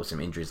name. He dealt with some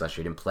injuries last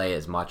year. He didn't play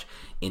as much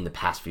in the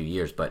past few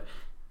years, but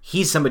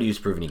he's somebody who's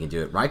proven he can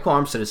do it.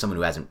 Raekwon Armstead is someone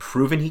who hasn't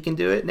proven he can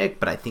do it, Nick,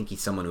 but I think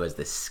he's someone who has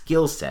the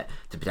skill set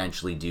to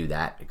potentially do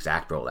that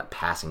exact role, that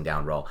passing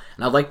down role.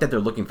 And I like that they're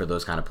looking for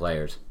those kind of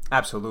players.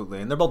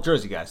 Absolutely. And they're both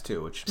Jersey guys,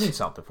 too, which means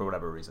something for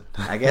whatever reason.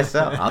 I guess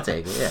so. I'll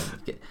take it.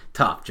 Yeah.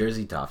 Tough.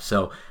 Jersey tough.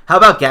 So how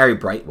about Gary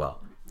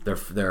Brightwell,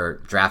 their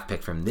draft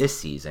pick from this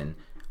season?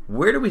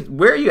 Where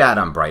are you at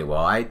on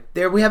Brightwell?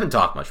 We haven't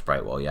talked much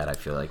Brightwell yet, I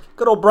feel like.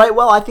 Good old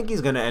Brightwell, I think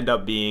he's going to end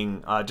up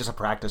being just a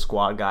practice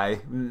squad guy.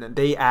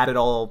 They added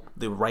all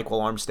the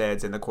Raekwon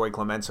Armsteads and the Corey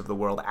Clements of the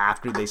world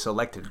after they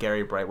selected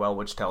Gary Brightwell,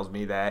 which tells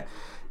me that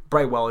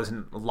Brightwell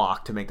isn't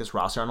locked to make this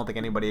roster. I don't think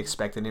anybody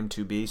expected him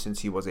to be since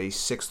he was a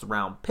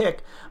 6th-round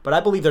pick, but I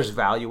believe there's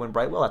value in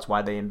Brightwell. That's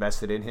why they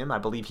invested in him. I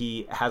believe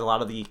he has a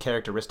lot of the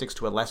characteristics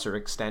to a lesser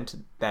extent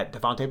that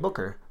Devontae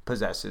Booker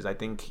possesses. I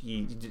think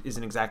he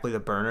isn't exactly the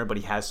burner, but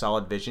he has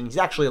solid vision. He's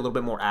actually a little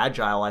bit more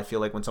agile, I feel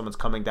like, when someone's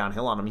coming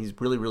downhill on him. He's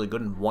really, really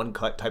good in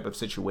one-cut type of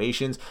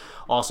situations.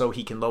 Also,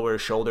 he can lower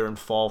his shoulder and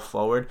fall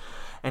forward.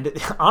 And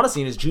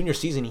honestly, in his junior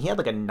season, he had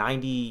like a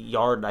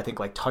 90-yard, I think,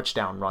 like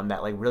touchdown run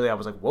that like really I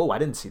was like, whoa, I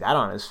didn't see that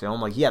on his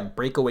film. Like he had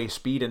breakaway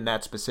speed in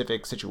that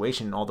specific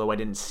situation, although I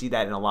didn't see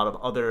that in a lot of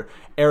other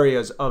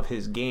areas of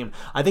his game.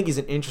 I think he's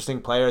an interesting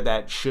player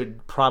that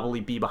should probably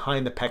be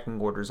behind the pecking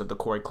orders of the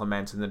Corey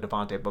Clements and the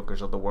Devontae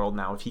Bookers of the world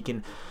now. If he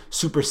can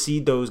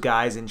supersede those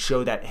guys and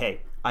show that, hey,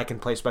 I can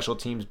play special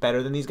teams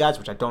better than these guys,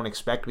 which I don't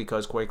expect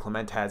because Corey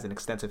Clement has an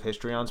extensive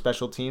history on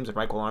special teams, and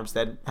Michael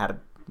Armstead had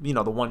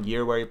the 1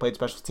 year where he played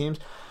special teams,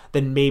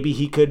 then maybe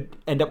he could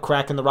end up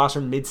cracking the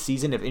roster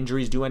mid-season if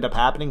injuries do end up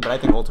happening. But I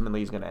think ultimately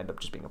he's going to end up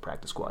just being a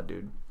practice squad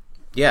dude.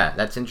 Yeah,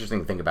 that's interesting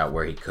to think about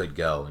where he could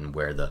go and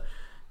where the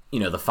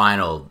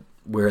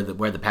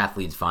path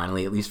leads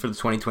finally, at least for the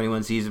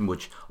 2021 season,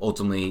 which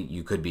ultimately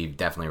you could be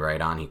definitely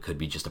right on. He could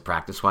be just a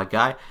practice squad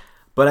guy.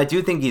 But I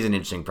do think he's an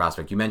interesting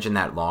prospect. You mentioned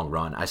that long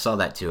run. I saw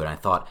that too, and I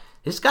thought,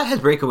 this guy has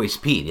breakaway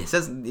speed. It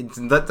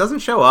doesn't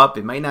show up.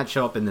 It might not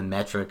show up in the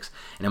metrics,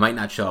 and it might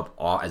not show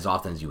up as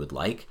often as you would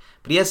like.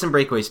 But he has some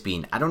breakaway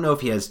speed. I don't know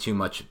if he has too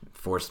much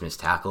forced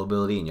missed tackle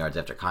ability and yards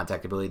after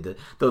contact ability,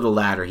 though the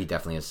latter he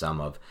definitely has some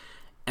of.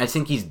 I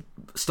think he's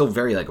still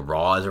very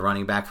raw as a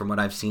running back from what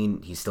I've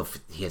seen. He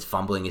has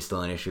fumbling is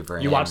still an issue for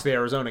him. You watched the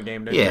Arizona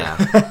game, didn't you?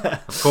 Yeah,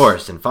 of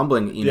course. And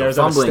fumbling,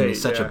 fumbling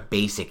is such a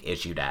basic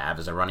issue to have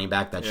as a running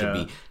back that should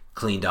be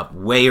cleaned up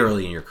way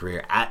early in your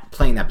career at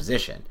playing that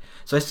position.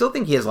 So I still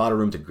think he has a lot of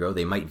room to grow.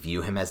 They might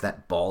view him as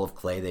that ball of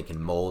clay they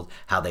can mold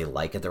how they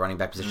like at the running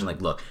back position.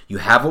 Look, you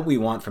have what we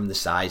want from the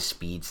size,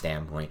 speed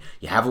standpoint.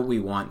 You have what we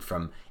want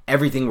from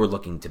everything we're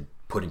looking to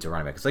put into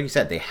running back. Because like you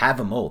said, they have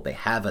a mold. They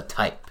have a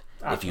type.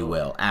 Absolutely. If you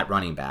will, at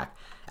running back.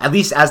 At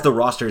least as the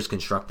roster is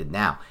constructed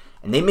now.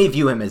 And they may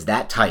view him as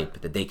that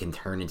type that they can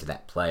turn into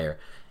that player.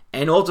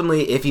 And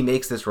ultimately, if he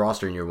makes this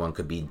roster in year one,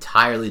 could be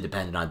entirely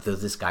dependent on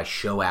does this guy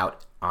show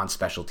out on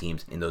special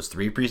teams in those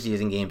 3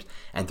 preseason games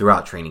and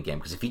throughout training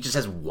camp. Because if he just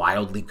has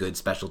wildly good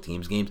special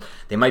teams games,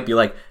 they might be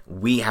like,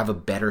 we have a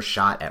better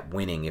shot at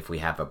winning if we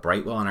have a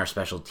Brightwell on our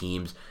special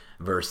teams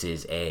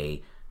versus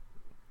a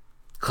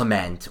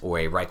Clement or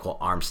a Reichel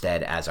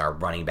Armstead as our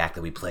running back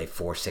that we play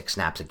 4-6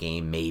 snaps a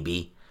game,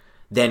 maybe,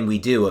 than we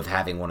do of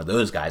having one of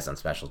those guys on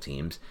special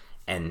teams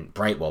and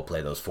Brightwell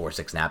play those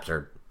 4-6 snaps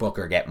or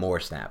Booker get more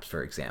snaps,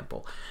 for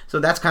example. So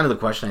that's kind of the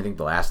question I think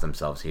they'll ask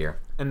themselves here.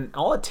 And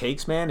all it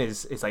takes, man,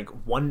 is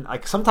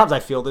sometimes I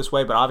feel this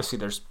way, but obviously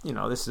there's,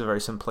 this is a very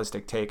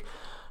simplistic take.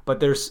 But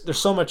there's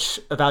so much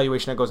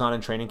evaluation that goes on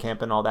in training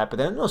camp and all that. But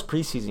then in those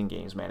preseason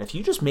games, man, if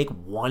you just make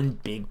one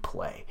big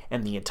play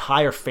and the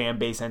entire fan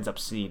base ends up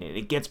seeing it,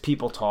 it gets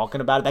people talking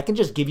about it. That can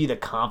just give you the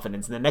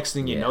confidence. And the next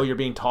thing you know, you're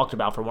being talked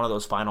about for one of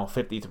those final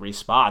 53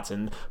 spots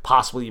and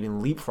possibly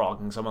even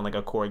leapfrogging someone like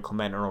a Corey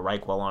Clement or a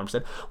Reichel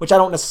Armstead, which I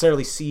don't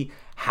necessarily see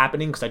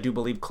happening because I do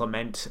believe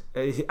Clement,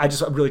 I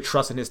just really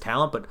trust in his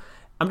talent. But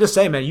I'm just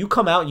saying, man, you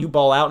come out and you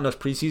ball out in those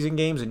preseason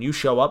games and you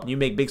show up and you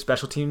make big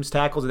special teams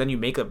tackles and then you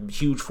make a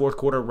huge fourth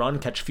quarter run,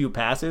 catch a few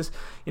passes.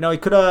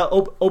 It could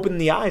open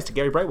the eyes to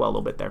Gary Brightwell a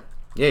little bit there.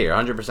 Yeah, you're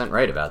 100%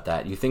 right about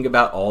that. You think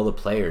about all the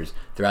players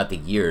throughout the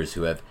years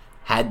who have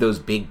had those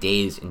big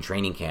days in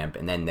training camp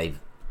and then they've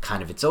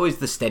it's always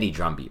the steady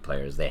drumbeat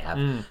players. They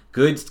have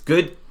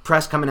good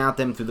press coming out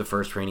them through the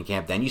first training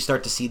camp. Then you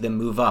start to see them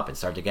move up and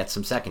start to get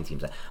some second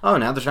teams. Oh,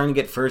 now they're starting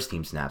to get first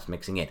team snaps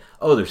mixing in.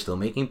 Oh, they're still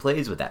making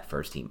plays with that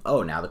first team.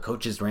 Oh, now the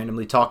coach is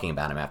randomly talking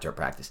about him after a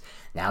practice.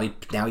 Now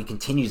he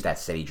continues that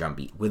steady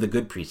drumbeat with a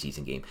good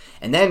preseason game.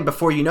 And then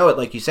before you know it,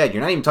 like you said,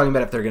 you're not even talking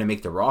about if they're going to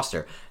make the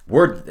roster.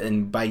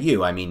 And by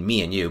you, I mean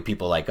me and you,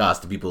 people like us,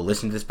 the people who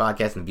listen to this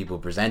podcast and the people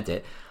who present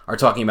it, are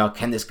talking about,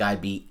 can this guy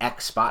be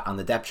X spot on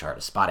the depth chart,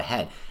 a spot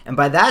ahead? And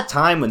by that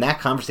time, when that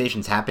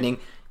conversation's happening,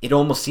 it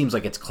almost seems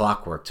like it's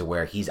clockwork to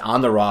where he's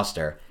on the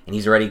roster and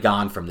he's already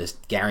gone from this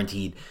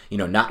guaranteed,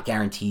 not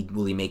guaranteed,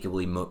 will he make it, will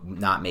he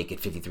not make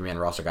it, 53-man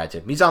roster guy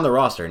to he's on the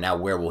roster, now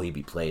where will he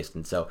be placed?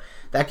 And so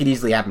that could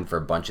easily happen for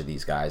a bunch of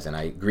these guys, and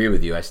I agree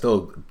with you. I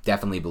still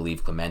definitely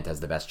believe Clement has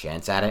the best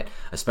chance at it,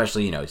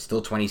 especially, he's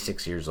still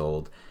 26 years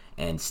old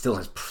and still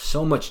has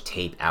so much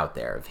tape out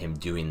there of him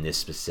doing this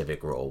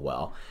specific role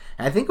well.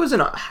 And I think it was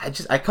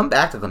I come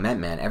back to Clement,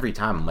 man, every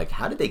time. I'm like,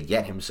 how did they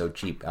get him so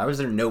cheap? How is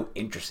there no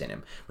interest in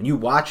him? When you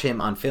watch him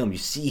on film, you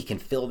see he can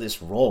fill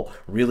this role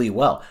really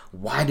well.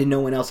 Why did no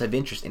one else have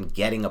interest in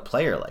getting a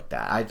player like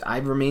that? I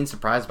remain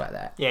surprised by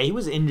that. Yeah, he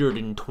was injured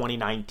in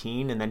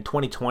 2019, and then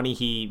 2020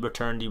 he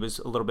returned. He was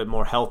a little bit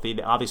more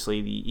healthy.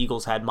 Obviously, the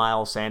Eagles had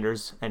Miles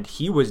Sanders, and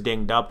he was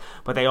dinged up,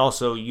 but they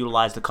also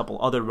utilized a couple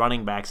other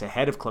running backs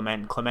ahead of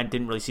Clement. Clement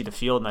didn't really see the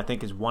field, and I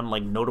think his one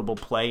notable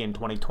play in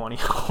 2020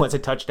 was a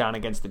touchdown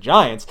against the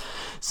Giants.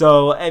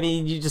 So I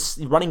mean,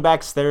 running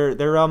backs. There's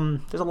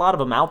a lot of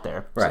them out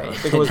there. Right. So I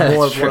think it was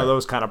more of one of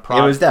those kind of props.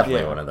 It was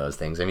definitely one of those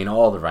things. I mean,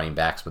 all the running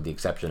backs, with the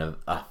exception of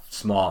a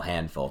small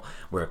handful,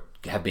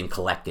 have been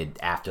collected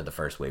after the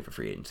first wave of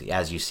free agency.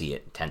 As you see,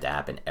 it tend to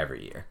happen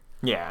every year.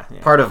 Yeah.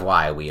 Part of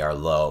why we are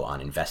low on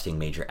investing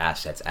major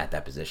assets at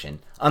that position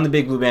on the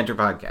Big Blue Banter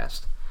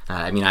podcast.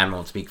 I mean, I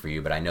won't speak for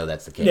you, but I know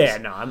that's the case. Yeah,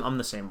 no, I'm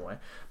the same way.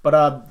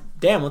 But,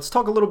 Dan, let's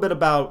talk a little bit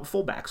about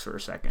fullbacks for a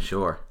second.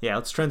 Sure. Yeah,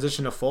 let's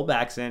transition to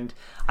fullbacks. And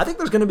I think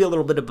there's going to be a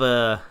little bit of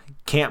a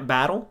camp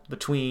battle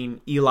between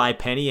Eli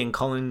Penny and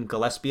Cullen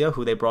Gillespie,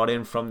 who they brought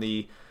in from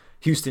the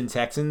Houston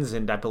Texans,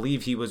 and I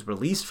believe he was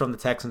released from the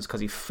Texans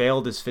because he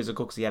failed his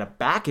physical because he had a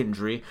back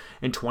injury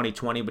in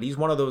 2020. But he's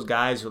one of those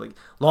guys who, like,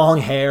 long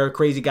hair,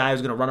 crazy guy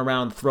who's going to run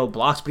around and throw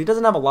blocks, but he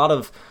doesn't have a lot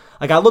of,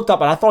 like, I looked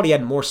up and I thought he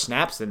had more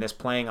snaps than this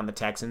playing on the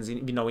Texans,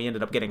 even though he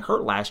ended up getting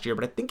hurt last year.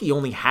 But I think he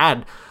only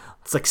had,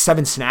 it's like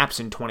 7 snaps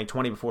in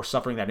 2020 before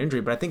suffering that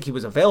injury. But I think he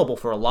was available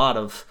for a lot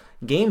of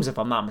games, if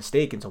I'm not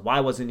mistaken. So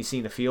why wasn't he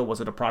seeing the field? Was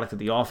it a product of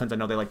the offense? I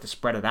know they like to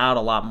spread it out a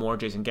lot more.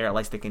 Jason Garrett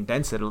likes to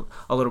condense it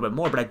a little bit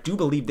more. But I do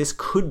believe this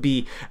could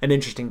be an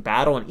interesting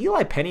battle. And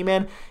Eli Penny,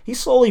 man, he's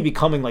slowly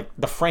becoming like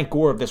the Frank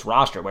Gore of this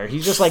roster, where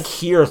he's just like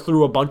here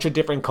through a bunch of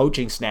different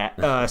coaching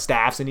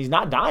staffs, and he's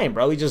not dying,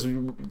 bro. He just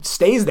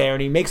stays there,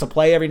 and he makes a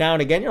play every now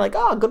and again. You're like,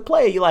 oh, good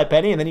play, Eli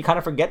Penny. And then you kind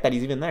of forget that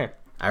he's even there.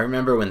 I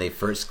remember when they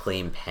first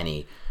claimed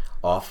Penny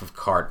off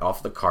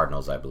the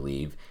Cardinals, I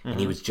believe, and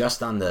he was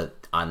just on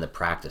the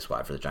practice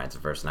squad for the Giants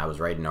at first, and I was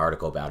writing an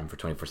article about him for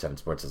 24/7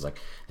 Sports. I was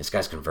like, this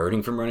guy's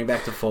converting from running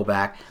back to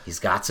fullback. He's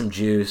got some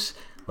juice.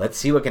 Let's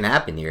see what can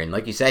happen here. And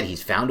like you said,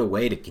 he's found a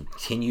way to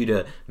continue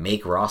to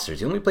make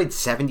rosters. He only played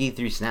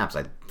 73 snaps.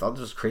 I thought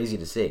this was crazy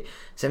to see.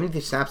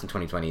 73 snaps in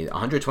 2020,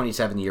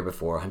 127 the year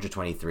before,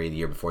 123 the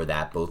year before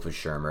that, both with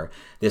Shermer.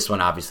 This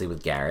one, obviously,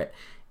 with Garrett.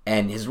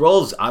 And his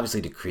role is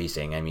obviously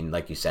decreasing. I mean,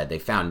 like you said, they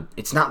found,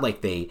 it's not like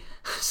they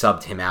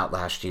subbed him out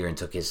last year and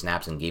took his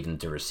snaps and gave them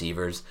to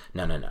receivers.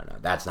 No.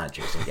 That's not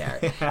Jason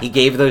Garrett. He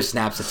gave those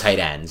snaps to tight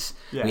ends.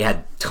 Yeah. We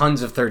had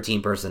tons of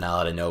 13 personnel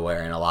out of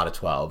nowhere and a lot of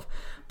 12.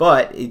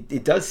 But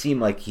it does seem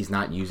like he's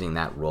not using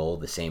that role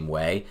the same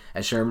way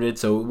as Sherman did.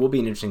 So it will be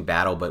an interesting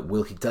battle. But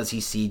does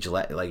he see,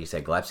 like you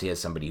said, Gillespie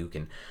as somebody who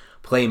can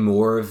play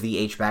more of the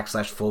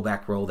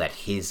H-back/fullback role that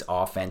his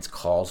offense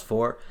calls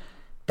for?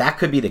 That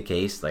could be the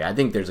case. Like, I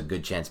think there's a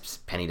good chance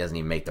Penny doesn't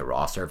even make the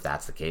roster if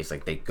that's the case.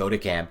 Like, they go to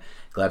camp,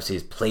 Gillespie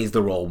plays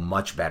the role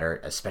much better,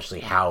 especially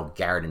how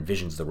Garrett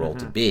envisions the role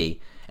to be,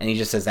 and he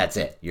just says, that's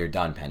it, you're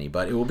done, Penny.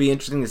 But it will be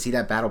interesting to see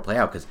that battle play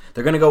out because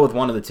they're going to go with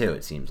one of the two,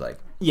 it seems like.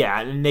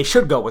 Yeah, and they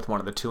should go with one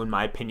of the two, in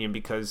my opinion,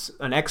 because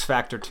an X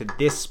factor to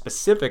this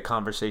specific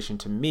conversation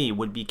to me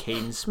would be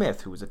Caden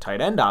Smith, who was a tight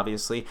end,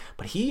 obviously,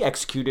 but he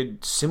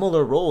executed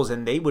similar roles,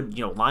 and they would,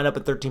 line up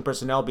at 13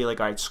 personnel, be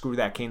like, all right, screw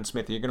that, Caden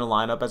Smith, you're going to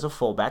line up as a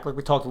fullback. Like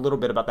we talked a little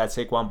bit about that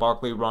Saquon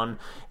Barkley run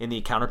in the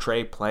counter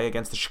tray play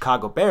against the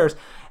Chicago Bears,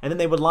 and then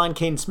they would line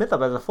Caden Smith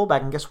up as a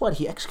fullback, and guess what?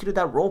 He executed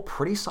that role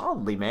pretty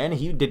solidly, man.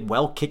 He did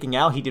well kicking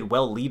out, he did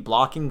well lead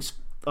blocking,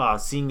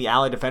 seeing the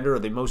alley defender or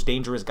the most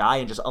dangerous guy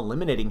and just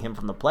eliminating him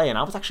from the play. And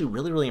I was actually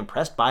really, really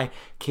impressed by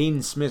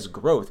Caden Smith's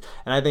growth.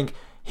 And I think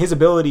his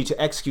ability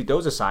to execute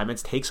those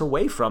assignments takes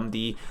away from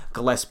the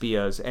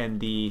Gillespias and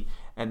the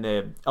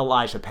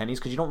Elijah Pennies,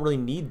 because you don't really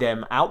need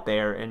them out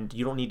there, and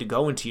you don't need to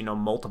go into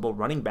multiple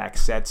running back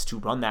sets to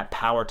run that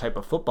power type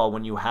of football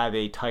when you have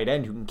a tight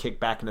end who can kick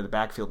back into the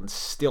backfield and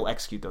still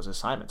execute those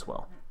assignments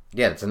well.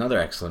 Yeah, that's another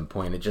excellent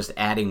point. It's just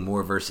adding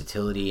more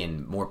versatility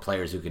and more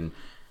players who can,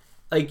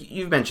 like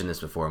you've mentioned this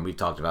before, and we've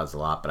talked about this a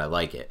lot, but I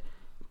like it.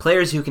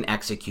 Players who can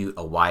execute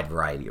a wide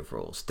variety of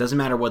roles. Doesn't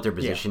matter what their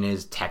position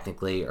is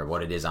technically or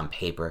what it is on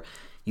paper.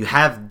 You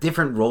have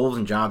different roles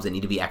and jobs that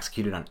need to be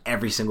executed on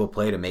every single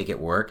play to make it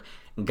work.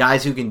 And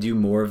guys who can do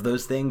more of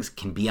those things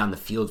can be on the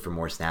field for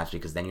more snaps,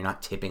 because then you're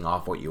not tipping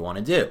off what you want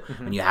to do.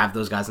 When you have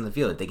those guys on the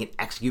field, if they can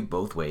execute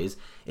both ways,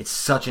 it's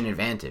such an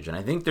advantage. And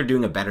I think they're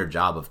doing a better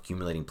job of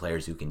accumulating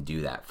players who can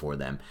do that for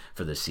them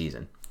for this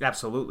season.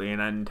 Absolutely,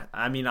 and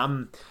I mean,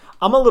 I'm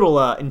a little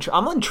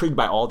I'm intrigued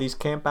by all these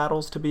camp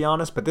battles, to be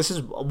honest. But this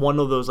is one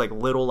of those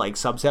little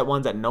subset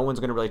ones that no one's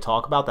going to really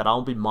talk about, that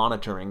I'll be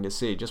monitoring to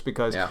see, just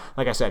because,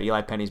 like I said,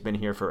 Eli Penny's been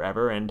here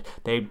forever, and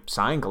they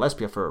signed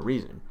Gillespie for a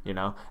reason,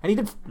 and he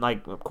did,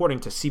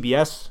 according to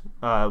CBS,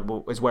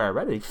 is where I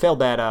read it, he failed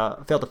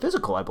the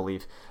physical, I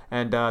believe,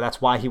 and that's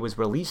why he was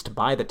released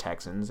by the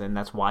Texans, and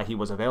that's why he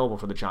was available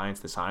for the Giants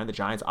to sign. The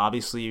Giants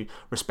obviously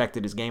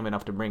respected his game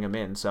enough to bring him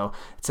in, so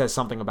it says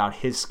something about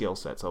his skill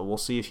set. So we'll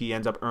see if he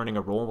ends up earning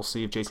a role. We'll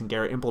see if Jason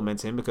Garrett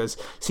implements him, because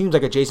he seems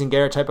like a Jason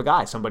Garrett type of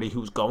guy, somebody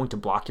who's going to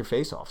block your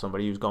face off,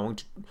 somebody who's going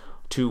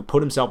to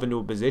put himself into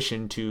a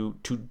position to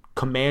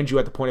command you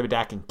at the point of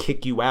attack and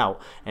kick you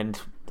out. And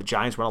the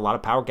Giants run a lot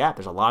of power gap.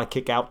 There's a lot of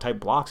kick out type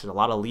blocks. There's a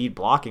lot of lead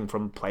blocking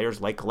from players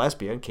like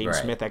Gillespie, and Caden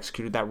Smith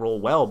executed that role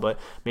well, but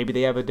maybe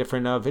they have a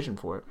different vision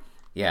for it.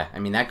 Yeah, I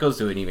mean, that goes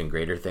to an even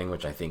greater thing,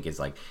 which I think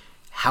is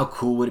how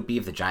cool would it be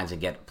if the Giants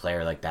could get a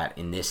player like that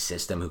in this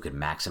system who could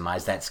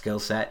maximize that skill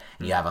set?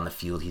 And you have on the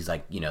field, he's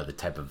the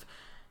type of,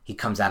 he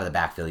comes out of the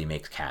backfield, he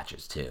makes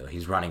catches too.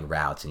 He's running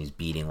routes and he's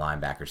beating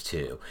linebackers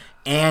too.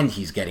 And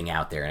he's getting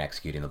out there and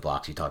executing the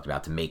blocks you talked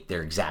about to make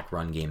their exact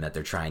run game that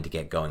they're trying to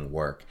get going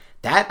work.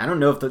 That, I don't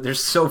know if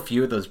there's so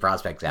few of those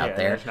prospects out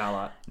there. There's not a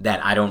lot.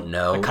 That I don't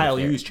know. Kyle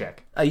Juszczyk.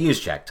 A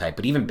Juszczyk type,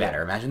 but even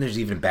better. Imagine there's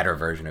even better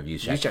version of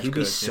Juszczyk. He'd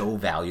be so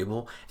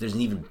valuable. If there's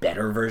an even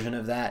better version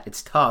of that,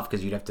 it's tough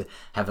because you'd have to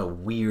have a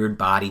weird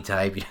body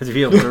type. You'd have to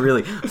be able to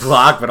really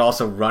block, but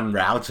also run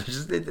routes.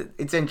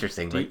 It's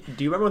interesting. Do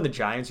you remember when the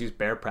Giants used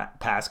Bear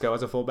Pasco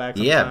as a fullback?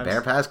 Yeah,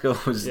 Bear Pasco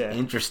was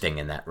interesting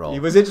in that role.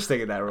 He was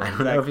interesting in that role.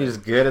 don't know if he was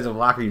good as a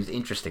blocker. He was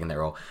interesting in that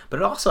role.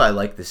 But also, I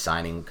like this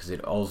signing because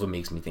it also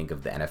makes me think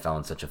of the NFL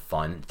in such a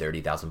fun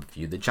 30,000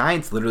 view. The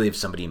Giants literally have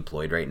somebody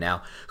employed right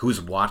now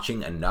who's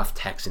watching enough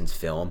Texans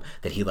film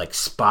that he like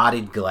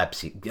spotted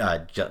Gillespie,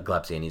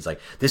 and he's like,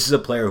 this is a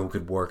player who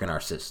could work in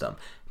our system.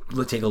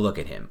 Take a look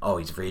at him. Oh,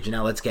 he's a free agent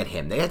now. Let's get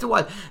him. They had to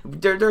watch.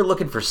 They're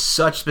looking for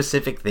such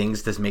specific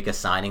things to make a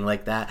signing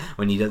like that.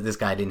 When this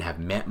guy didn't have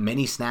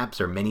many snaps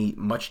or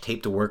much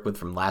tape to work with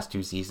from last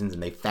 2 seasons,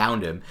 and they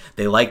found him.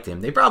 They liked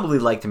him. They probably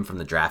liked him from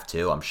the draft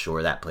too. I'm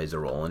sure that plays a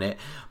role in it.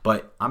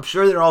 But I'm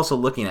sure they're also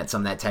looking at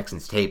some of that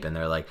Texans tape, and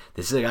they're like,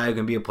 "This is a guy who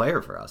can be a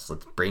player for us.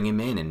 Let's bring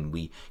him in, and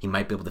he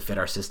might be able to fit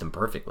our system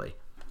perfectly."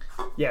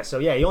 Yeah, so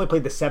he only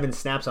played the 7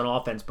 snaps on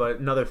offense, but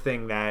another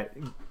thing that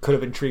could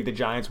have intrigued the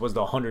Giants was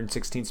the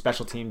 116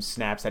 special teams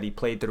snaps that he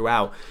played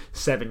throughout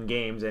 7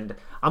 games. And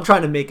I'm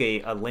trying to make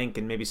a link,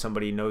 and maybe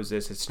somebody knows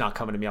this, it's not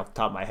coming to me off the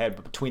top of my head,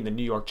 but between the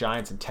New York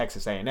Giants and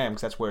Texas A&M,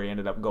 because that's where he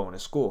ended up going to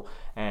school.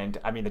 And,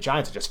 I mean, the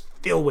Giants are just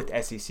filled with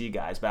SEC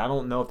guys, but I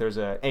don't know if there's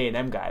an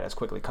A&M guy that's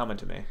quickly coming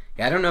to me.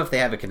 Yeah, I don't know if they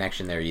have a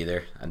connection there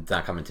either. It's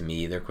not coming to me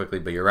either quickly,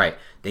 but you're right.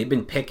 They've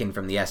been picking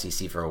from the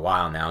SEC for a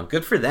while now, and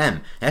good for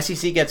them.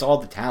 SEC gets all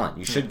the talent.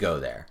 You should go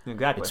there.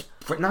 Exactly.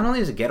 Not only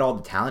does it get all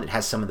the talent, it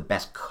has some of the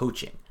best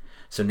coaching.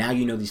 So now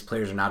you know these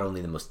players are not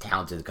only the most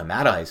talented to come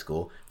out of high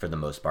school, for the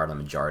most part, the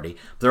majority,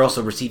 but they're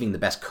also receiving the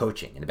best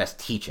coaching and the best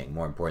teaching,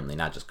 more importantly,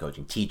 not just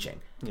coaching,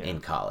 teaching in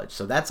college.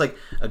 So that's like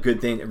a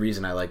good thing, a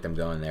reason I like them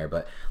going there.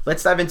 But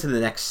let's dive into the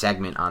next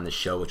segment on the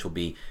show, which will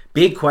be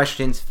big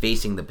questions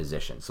facing the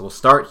position. So we'll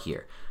start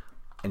here.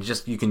 And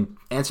you can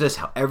answer this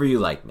however you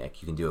like,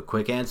 Nick. You can do a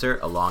quick answer,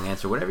 a long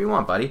answer, whatever you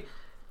want, buddy.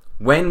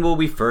 When will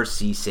we first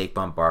see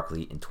Saquon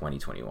Barkley in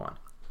 2021?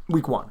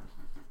 Week 1.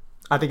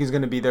 I think he's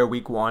going to be there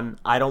week 1.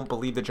 I don't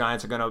believe the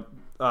Giants are going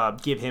to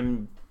give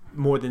him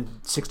more than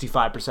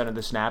 65% of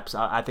the snaps.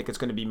 I think it's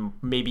going to be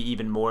maybe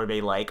even more of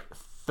a like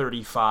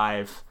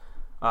 35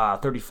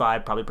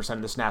 probably percent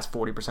of the snaps,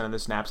 40% of the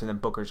snaps, and then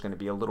Booker's going to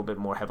be a little bit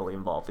more heavily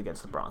involved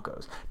against the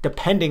Broncos,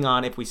 depending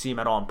on if we see him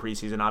at all in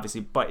preseason,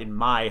 obviously. But in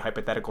my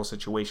hypothetical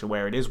situation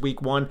where it is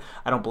week 1,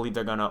 I don't believe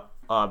they're going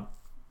to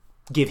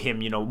give him,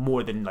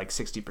 more than like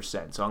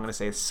 60%. So I'm going to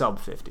say a sub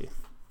 50.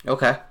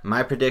 Okay.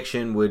 My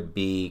prediction would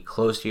be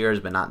close to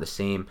yours, but not the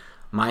same.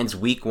 Mine's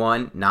week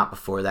 1, not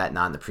before that,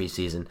 not in the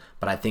preseason,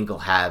 but I think he'll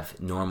have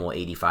normal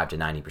 85 to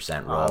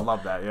 90% roll. I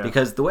love that, yeah.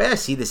 Because the way I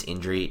see this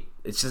injury,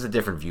 it's just a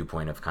different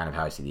viewpoint of kind of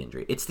how I see the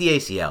injury. It's the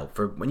ACL.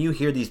 For when you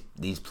hear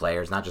these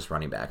players, not just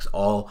running backs,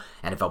 all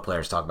NFL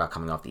players talk about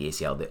coming off the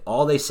ACL,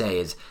 all they say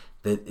is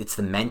that it's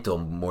the mental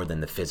more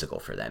than the physical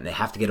for them. They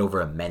have to get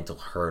over a mental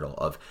hurdle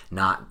of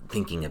not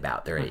thinking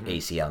about their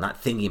ACL, not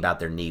thinking about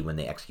their knee when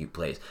they execute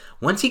plays.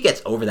 Once he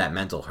gets over that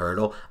mental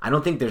hurdle, I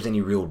don't think there's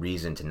any real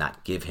reason to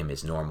not give him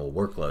his normal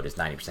workload as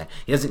 90%.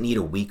 He doesn't need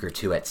a week or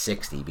 2 at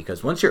 60,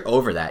 because once you're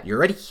over that, you're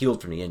already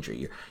healed from the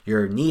injury.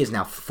 Your knee is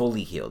now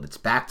fully healed. It's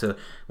back to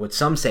what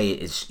some say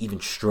is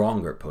even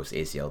stronger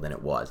post-ACL than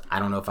it was. I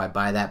don't know if I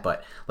buy that,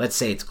 but let's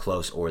say it's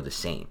close or the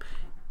same.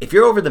 If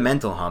you're over the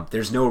mental hump,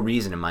 there's no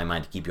reason in my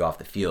mind to keep you off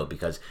the field,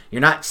 because you're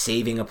not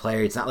saving a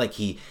player. It's not like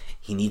he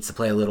needs to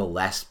play a little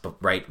less,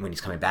 but right when he's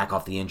coming back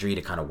off the injury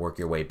to kind of work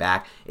your way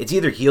back. It's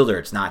either healed or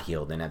it's not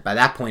healed. And by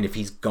that point, if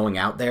he's going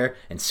out there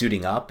and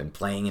suiting up and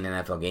playing in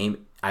an NFL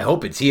game, I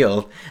hope it's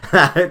healed,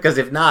 because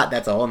if not,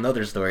 that's a whole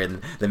nother story,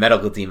 and the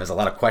medical team has a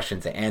lot of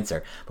questions to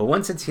answer. But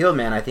once it's healed,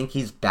 man, I think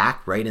he's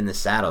back right in the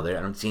saddle. I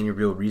don't see any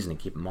real reason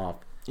to keep him off.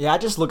 Yeah, I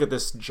just look at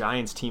this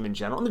Giants team in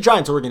general, and the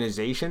Giants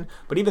organization,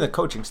 but even the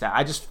coaching staff.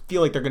 I just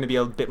feel like they're going to be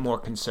a bit more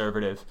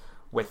conservative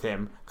with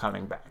him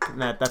coming back.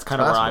 And that's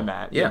kind of where I'm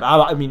at. Yeah.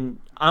 I mean,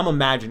 I'm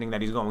imagining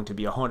that he's going to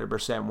be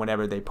 100%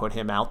 whenever they put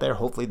him out there.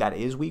 Hopefully that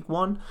is week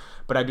 1.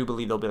 But I do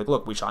believe they'll be like,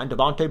 look, we signed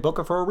Devontae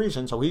Booker for a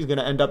reason, so he's going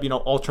to end up,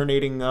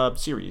 alternating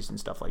series and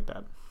stuff like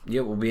that.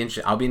 Yeah, I'll be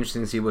interested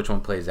to see which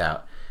one plays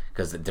out,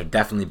 because they're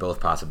definitely both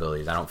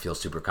possibilities. I don't feel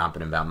super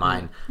confident about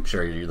mine. I'm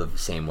sure you live the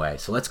same way.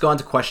 So let's go on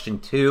to question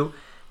 2.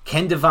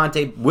 Will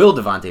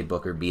Devontae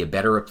Booker be a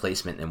better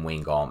replacement than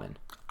Wayne Gallman?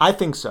 I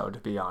think so, to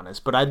be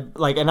honest. But I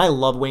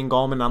love Wayne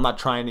Gallman. I'm not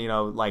trying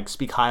to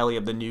speak highly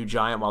of the new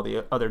Giant while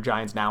the other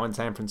Giant's now in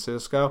San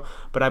Francisco.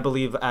 But I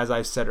believe, as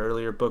I said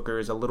earlier, Booker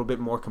is a little bit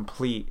more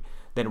complete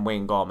than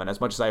Wayne Gallman. As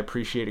much as I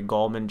appreciated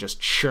Gallman just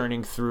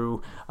churning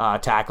through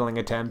tackling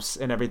attempts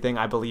and everything,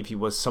 I believe he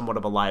was somewhat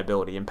of a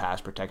liability in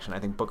pass protection. I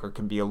think Booker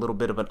can be a little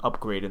bit of an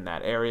upgrade in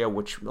that area,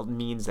 which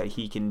means that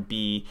he can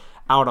be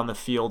out on the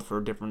field for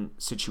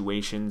different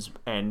situations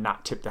and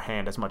not tip the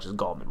hand as much as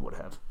Gallman would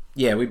have.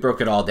 Yeah, we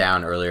broke it all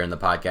down earlier in the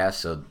podcast,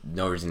 so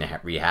no reason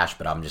to rehash,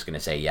 but I'm just going to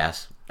say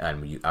yes.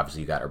 And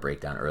obviously you got our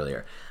breakdown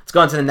earlier. Let's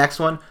go on to the next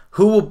one.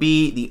 Who will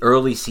be the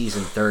early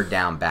season third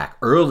down back?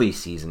 Early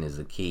season is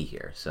the key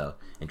here, so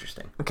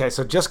interesting. Okay,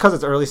 so just because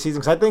it's early season,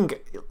 because I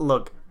think,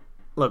 look,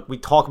 we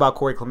talk about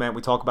Corey Clement,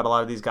 we talk about a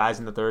lot of these guys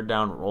in the third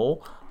down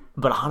role,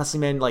 but honestly,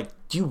 man,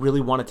 do you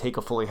really want to take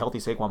a fully healthy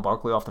Saquon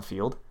Barkley off the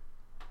field?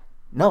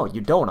 No,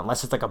 you don't,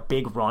 unless it's like a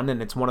big run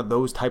and it's one of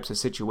those types of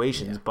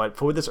situations. Yeah. But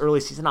for this early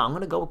season, I'm going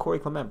to go with Corey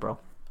Clement, bro.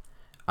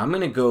 I'm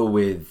going to go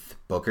with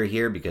Booker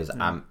here because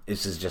I'm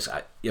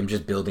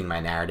just building my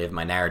narrative.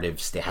 My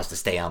narrative has to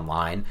stay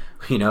online.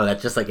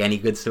 That's just like any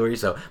good story.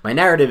 So my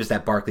narrative is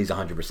that Barkley's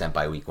 100%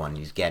 by week 1.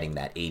 He's getting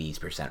that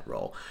 80%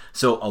 role.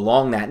 So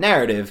along that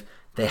narrative,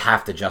 they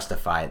have to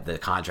justify the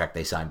contract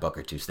they signed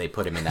Booker to, so they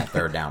put him in that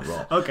third down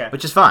role. Okay.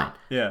 Which is fine.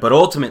 Yeah. But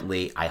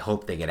ultimately, I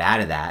hope they get out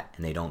of that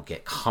and they don't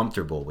get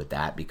comfortable with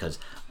that because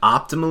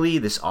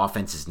optimally, this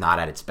offense is not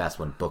at its best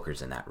when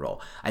Booker's in that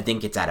role. I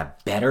think it's at a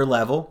better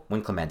level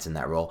when Clement's in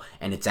that role,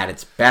 and it's at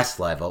its best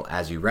level,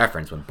 as you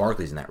referenced, when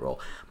Barkley's in that role.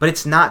 But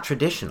it's not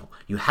traditional.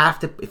 You have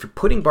to, if you're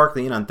putting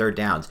Barkley in on third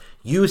downs,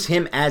 use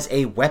him as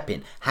a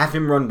weapon. Have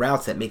him run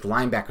routes that make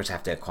linebackers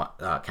have to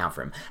account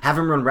for him. Have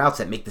him run routes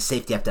that make the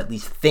safety have to at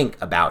least think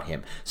about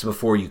him. So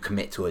before you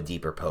commit to a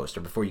deeper post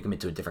or before you commit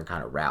to a different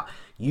kind of route,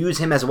 use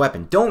him as a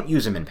weapon. Don't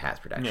use him in pass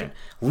protection.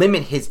 Yeah.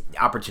 Limit his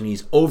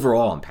opportunities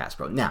overall in pass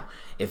pro. Now,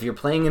 if you're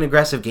playing an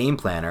aggressive game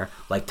planner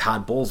like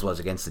Todd Bowles was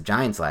against the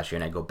Giants last year,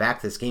 and I go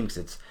back to this game because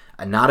it's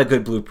not a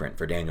good blueprint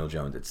for Daniel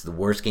Jones. It's the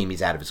worst game he's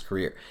had of his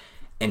career.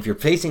 And if you're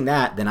facing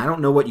that, then I don't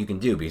know what you can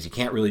do because you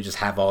can't really just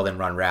have all them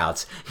run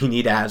routes. You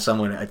need to have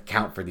someone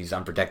account for these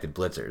unprotected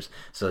blitzers.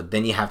 So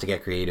then you have to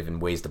get creative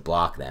in ways to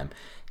block them.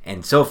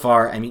 And so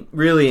far,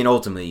 really and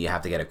ultimately, you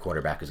have to get a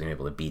quarterback who's going to be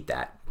able to beat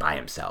that by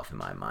himself, in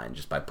my mind,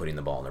 just by putting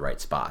the ball in the right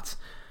spots.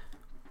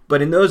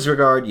 But in those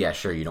regard, yeah,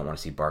 sure, you don't want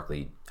to see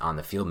Barkley on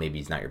the field. Maybe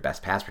he's not your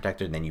best pass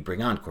protector. Then you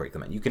bring on Corey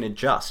Clement. You can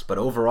adjust. But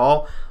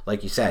overall,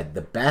 like you said,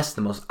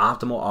 the most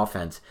optimal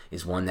offense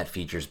is one that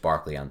features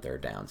Barkley on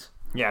third downs.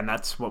 Yeah, and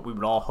that's what we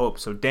would all hope.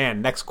 So,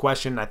 Dan, next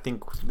question. I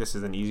think this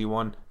is an easy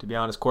one, to be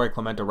honest. Corey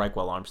Clement or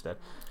Reichwell Armstead?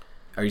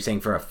 Are you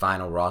saying for a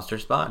final roster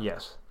spot?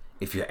 Yes.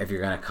 If you're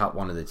going to cut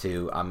one of the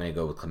two, I'm going to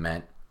go with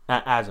Clement.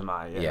 As am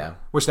I, yeah.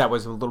 Wish that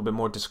was a little bit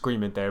more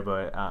disagreement there,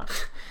 but...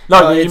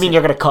 No, you mean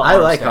you're going to cut Armstead? I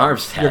like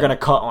Armstead. You're going to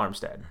cut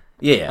Armstead.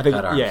 Yeah,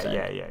 cut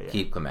Armstead. Yeah.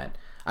 Keep Clement.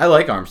 I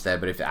like Armstead,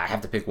 but if I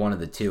have to pick one of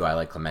the two, I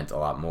like Clement a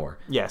lot more.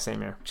 Yeah,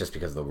 same here. Just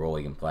because of the role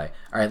he can play.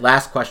 All right,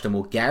 last question.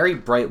 Will Gary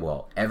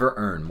Brightwell ever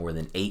earn more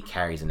than 8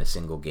 carries in a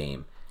single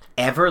game?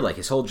 Ever? Like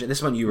his whole...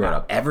 This one you wrote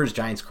up. Ever his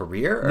Giants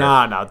career? Or?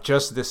 No,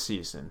 just this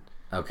season.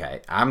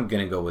 Okay, I'm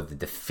going to go with the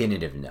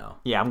definitive no.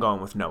 Yeah, I'm going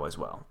with no as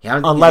well.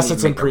 Yeah, unless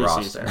it's in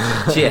preseason.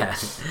 Yeah,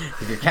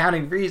 if you're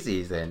counting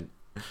preseason.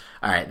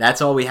 All right, that's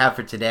all we have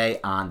for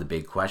today on the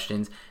big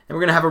questions. And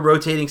we're going to have a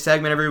rotating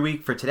segment every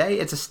week. For today,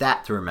 it's a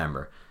stat to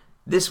remember.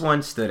 This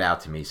one stood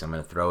out to me, so I'm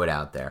going to throw it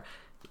out there.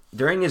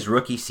 During his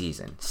rookie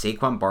season,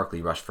 Saquon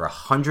Barkley rushed for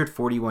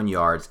 141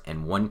 yards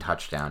and 1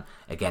 touchdown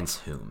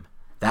against whom?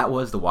 That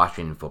was the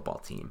Washington football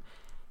team.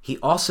 He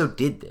also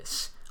did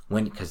this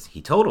because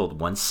he totaled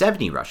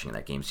 170 rushing in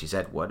that game. So he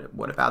said,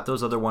 what about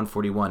those other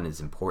 141 is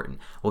important?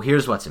 Well,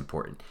 here's what's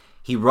important.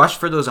 He rushed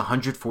for those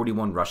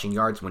 141 rushing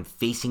yards when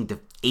facing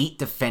 8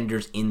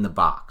 defenders in the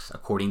box,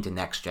 according to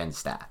Next Gen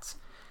Stats.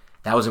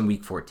 That was in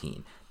Week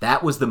 14.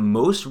 That was the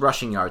most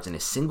rushing yards in a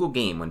single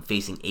game when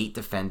facing 8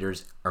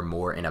 defenders or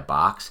more in a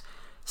box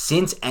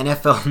since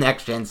NFL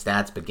Next Gen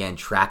Stats began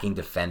tracking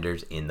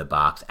defenders in the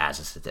box as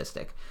a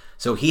statistic.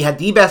 So he had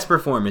the best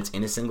performance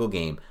in a single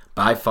game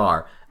by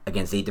far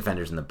against 8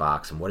 defenders in the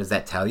box. And what does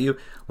that tell you?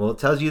 Well, it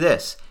tells you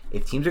this.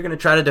 If teams are going to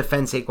try to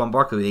defend Saquon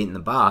Barkley with 8 in the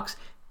box,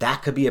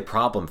 that could be a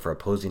problem for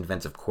opposing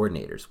defensive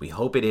coordinators. We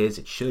hope it is.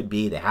 It should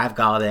be. They have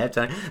Galladay. They have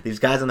time. These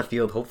guys on the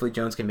field. Hopefully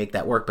Jones can make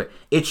that work. But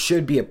it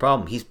should be a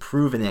problem. He's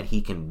proven that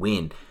he can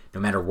win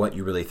no matter what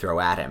you really throw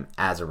at him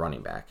as a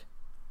running back.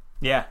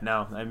 Yeah,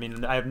 no.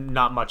 I have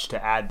not much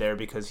to add there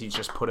because he's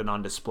just put it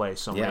on display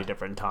so many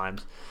different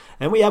times.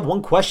 And we have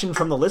one question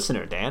from the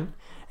listener, Dan.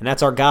 And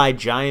that's our guy,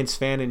 Giants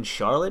fan in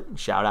Charlotte.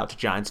 Shout out to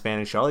Giants fan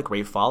in Charlotte.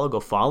 Great follow. Go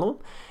follow him.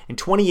 In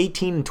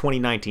 2018 and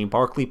 2019,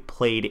 Barkley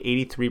played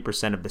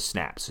 83% of the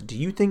snaps. Do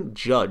you think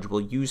Judge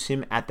will use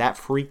him at that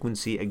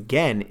frequency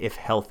again if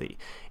healthy?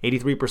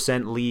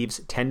 83%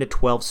 leaves 10 to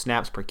 12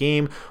 snaps per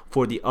game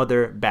for the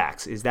other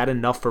backs. Is that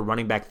enough for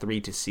running back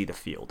 3 to see the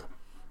field?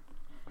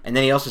 And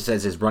then he also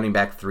says, is running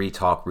back 3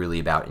 talk really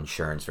about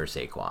insurance for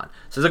Saquon?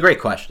 So it's a great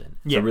question.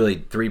 It's a really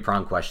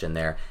 3-pronged question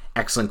there.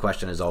 Excellent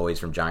question, as always,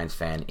 from Giants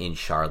fan in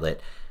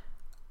Charlotte.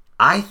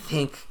 I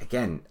think,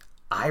 again,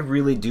 I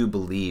really do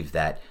believe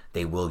that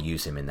they will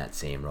use him in that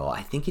same role.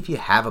 I think if you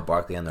have a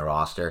Barkley on the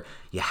roster,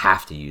 you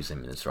have to use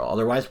him in this role.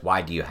 Otherwise,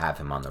 why do you have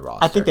him on the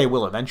roster? I think they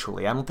will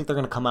eventually. I don't think they're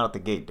going to come out at the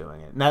gate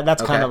doing it.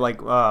 That's kind of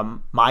like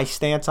my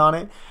stance on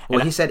it. Well,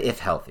 he said if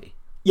healthy.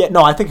 Yeah,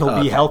 no, I think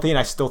he'll be healthy, and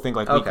I still think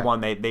week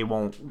 1 they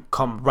won't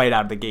come right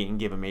out of the gate and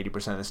give him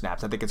 80% of the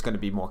snaps. I think it's going to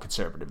be more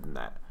conservative than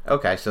that.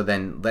 Okay, so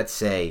then let's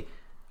say,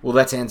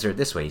 let's answer it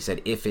this way. He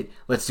said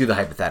let's do the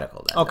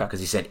hypothetical then. Okay.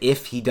 Because he said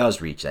if he does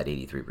reach that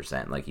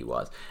 83% like he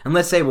was, and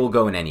let's say we'll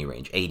go in any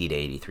range, 80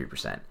 to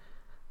 83%.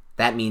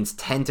 That means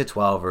 10 to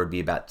 12, or it'd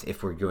be about,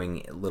 if we're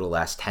going a little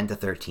less, 10 to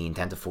 13,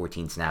 10 to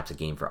 14 snaps a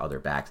game for other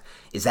backs.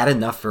 Is that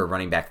enough for a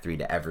running back 3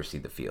 to ever see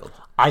the field?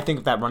 I think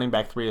if that running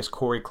back 3 is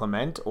Corey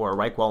Clement or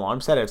Reichwell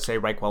Armstead, I'd say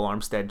Reichwell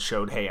Armstead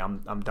showed, hey,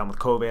 I'm done with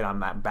COVID,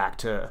 I'm back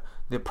to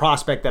the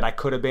prospect that I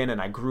could have been,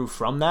 and I grew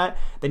from that,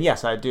 then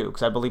yes, I do,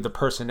 because I believe the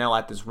personnel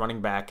at this running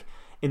back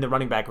in the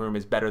running back room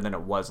is better than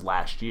it was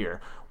last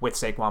year with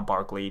Saquon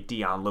Barkley,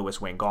 Dion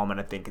Lewis, Wayne Gallman.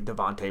 I think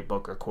Devontae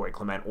Booker, Corey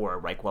Clement, or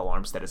Raquel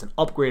Armstead is an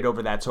upgrade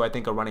over that. So I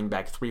think a running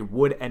back 3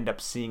 would end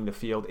up seeing the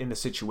field in the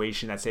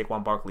situation that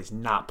Saquon Barkley's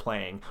not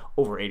playing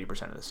over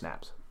 80% of the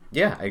snaps.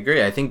 Yeah, I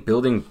agree. I think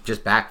building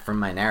just back from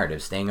my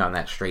narrative, staying on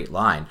that straight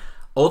line,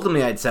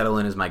 ultimately I'd settle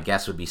in as my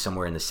guess would be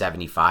somewhere in the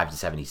 75 to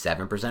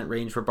 77%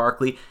 range for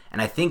Barkley.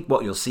 And I think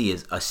what you'll see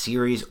is a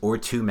series or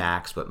 2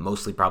 max, but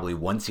mostly probably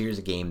 1 series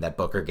a game that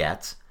Booker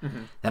gets.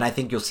 Then I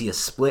think you'll see a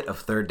split of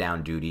third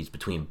down duties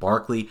between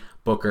Barkley,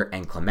 Booker,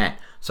 and Clement.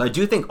 So I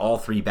do think all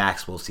 3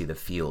 backs will see the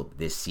field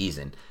this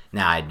season.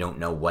 Now, I don't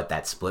know what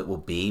that split will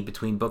be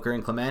between Booker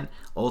and Clement.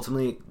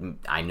 Ultimately,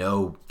 I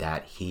know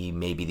that he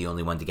may be the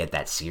only one to get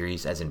that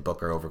series, as in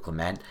Booker over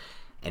Clement.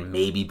 And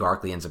maybe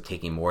Barkley ends up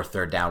taking more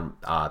third down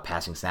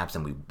passing snaps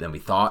than we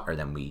thought or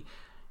than we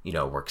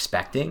were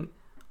expecting.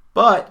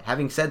 But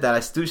having said that,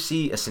 I still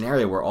see a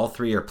scenario where all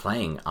 3 are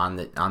playing on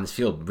this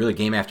field really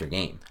game after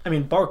game. I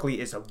mean, Barkley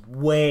is a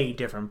way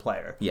different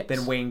player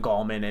than Wayne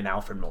Gallman and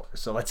Alfred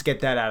Morris. So let's get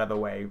that out of the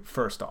way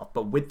first off.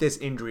 But with this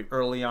injury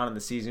early on in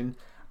the season,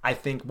 I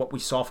think what we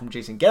saw from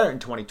Jason Garrett in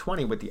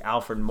 2020 with the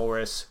Alfred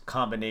Morris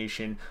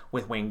combination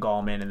with Wayne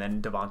Gallman and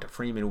then Devonta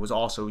Freeman, who was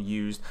also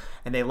used,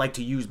 and they like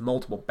to use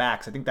multiple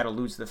backs. I think that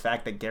alludes to the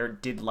fact that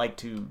Garrett did like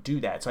to do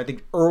that. So I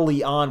think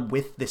early on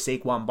with the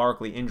Saquon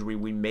Barkley injury,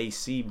 we may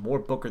see more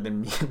Booker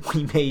than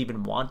we may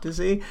even want to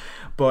see.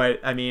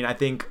 But, I mean, I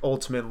think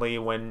ultimately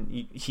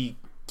when he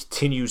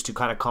continues to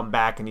kind of come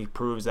back and he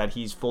proves that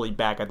he's fully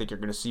back, I think you're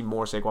going to see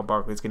more Saquon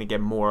Barkley. It's going to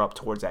get more up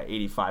towards that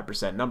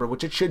 85% number,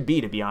 which it should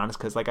be, to be honest,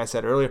 because like I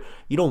said earlier,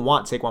 you don't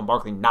want Saquon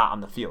Barkley not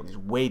on the field. He's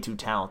way too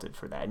talented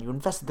for that. And you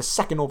invested the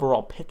 2nd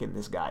overall pick in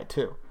this guy,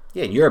 too.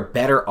 Yeah, you're a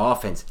better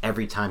offense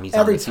every time he's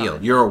on the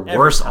field. You're a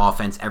worse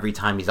offense every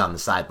time he's on the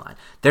sideline.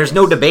 There's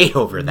no debate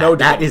over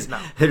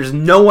that. There's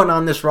no one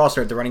on this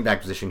roster at the running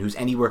back position who's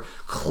anywhere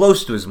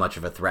close to as much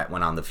of a threat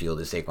when on the field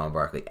as Saquon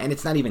Barkley. And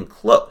it's not even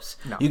close.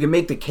 No. You can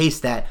make the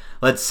case that,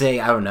 let's say,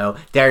 I don't know,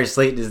 Darius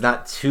Slayton is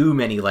not too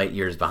many light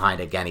years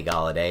behind a Kenny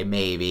Golladay,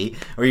 maybe.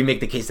 Or you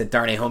make the case that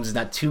Darnay Holmes is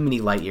not too many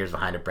light years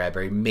behind a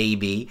Bradbury,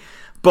 maybe.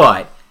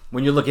 But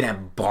when you're looking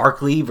at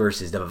Barkley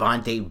versus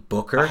Devontae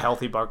Booker, a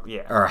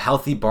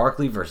healthy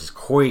Barkley versus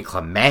Corey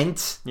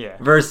Clement,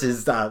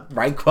 versus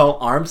Raquel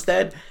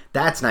Armstead,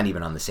 that's not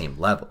even on the same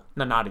level.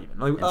 No, not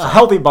even. A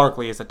healthy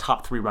Barkley is a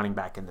top 3 running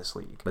back in this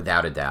league,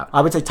 without a doubt.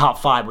 I would say top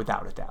 5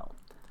 without a doubt.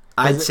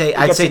 I'd say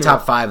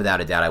top 5 without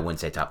a doubt. I wouldn't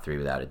say top 3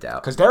 without a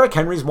doubt. Because Derrick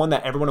Henry's one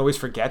that everyone always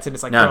forgets, and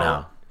it's like,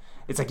 no.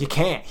 It's like you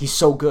can't. He's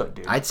so good,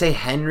 dude. I'd say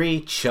Henry,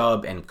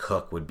 Chubb, and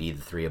Cook would be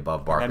the 3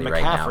 above Barkley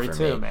right now for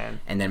me.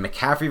 Man. And then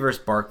McCaffrey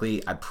versus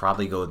Barkley, I'd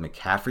probably go with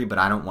McCaffrey, but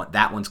I don't want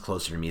that one's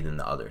closer to me than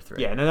the other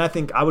 3. Yeah, and then I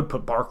think I would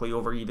put Barkley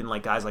over even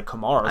like guys like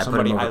Kamara. I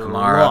put him over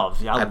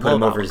Kamara. I put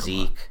him over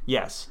Zeke.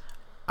 Yes.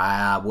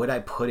 Would I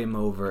put him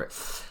over?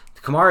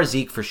 Kamara,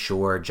 Zeke for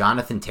sure.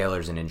 Jonathan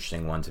Taylor's an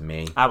interesting one to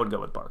me. I would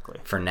go with Barkley.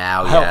 For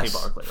now, healthy yes.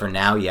 Barkley. For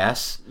now,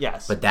 yes.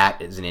 Yes. But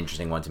that is an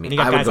interesting one to me. And you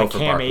got I guys would go like for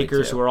Cam Barkley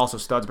Akers too. who are also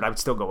studs, but I would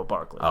still go with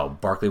Barkley. Oh,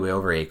 Barkley way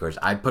over Akers.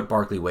 I'd put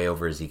Barkley way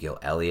over Ezekiel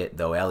Elliott,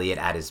 though Elliott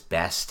at his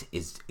best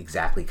is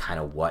exactly kind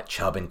of what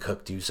Chubb and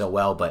Cook do so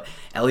well, but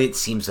Elliott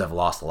seems to have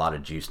lost a lot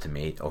of juice to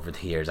me over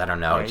the years. I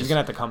don't know. Yeah, he's going to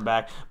have to come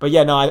back. But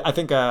yeah, no, I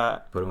think...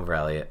 put him over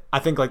Elliott. I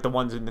think like the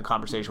ones in the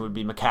conversation would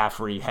be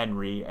McCaffrey,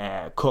 Henry,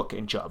 Cook,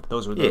 and Chubb.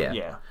 Those were the...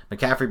 Yeah.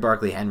 McCaffrey,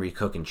 Barkley, Henry,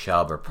 Cook, and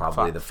Chubb are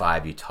probably the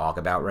 5 you talk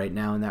about right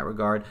now in that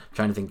regard. I'm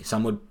trying to think.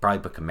 Some would probably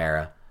put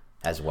Kamara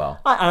as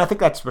well. And I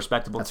think that's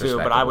respectable too,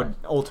 but I would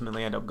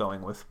ultimately end up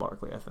going with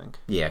Barkley, I think.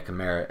 Yeah,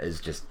 Kamara is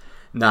just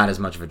not as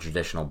much of a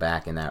traditional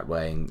back in that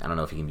way, and I don't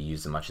know if he can be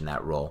used as much in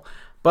that role.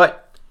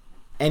 But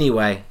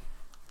anyway,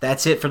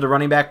 that's it for the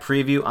running back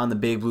preview on the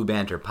Big Blue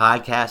Banter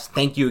podcast.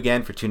 Thank you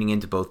again for tuning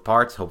into both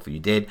parts. Hopefully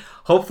you did.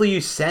 Hopefully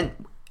you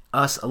sent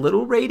us a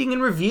little rating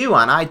and review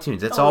on iTunes.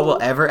 That's all we'll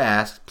ever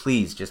ask.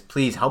 Please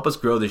help us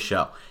grow the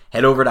show.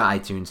 Head over to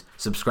iTunes,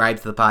 subscribe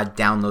to the pod,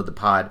 download the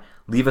pod,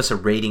 leave us a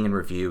rating and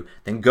review,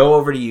 then go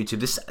over to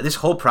YouTube. This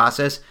whole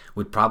process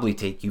would probably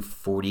take you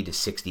 40 to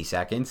 60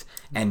 seconds,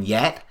 and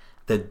yet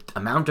the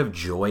amount of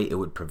joy it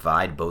would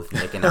provide both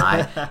Nick and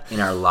I in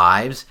our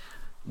lives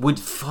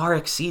would far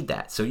exceed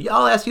that. So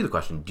I'll ask you the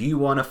question. Do you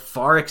want to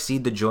far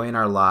exceed the joy in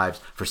our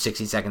lives for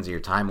 60 seconds of your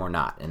time or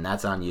not? And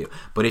that's on you.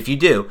 But if you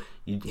do,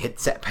 you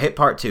hit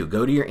part 2.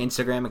 Go to your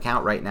Instagram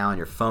account right now on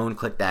your phone.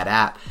 Click that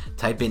app.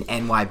 Type in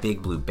NY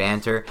Big Blue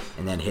Banter.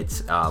 And then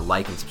hit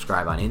like and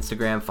subscribe on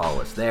Instagram. Follow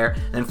us there.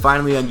 And then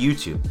finally on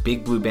YouTube,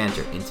 Big Blue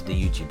Banter. Into the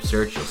YouTube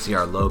search. You'll see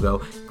our logo.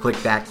 Click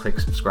that. Click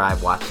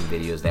subscribe. Watch some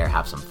videos there.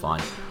 Have some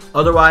fun.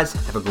 Otherwise,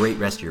 have a great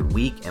rest of your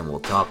week. And we'll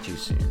talk to you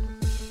soon.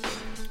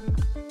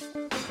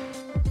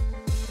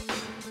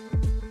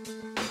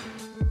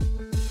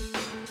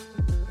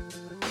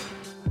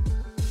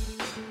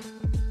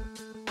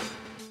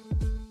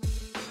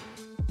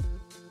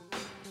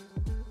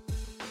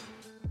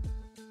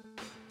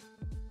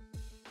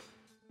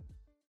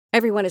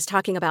 Everyone is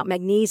talking about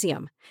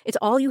magnesium. It's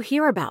all you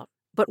hear about.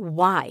 But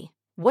why?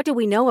 What do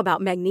we know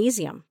about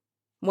magnesium?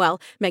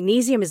 Well,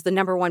 magnesium is the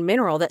number one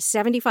mineral that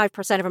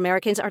 75% of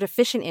Americans are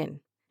deficient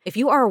in. If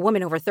you are a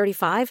woman over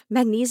 35,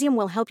 magnesium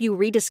will help you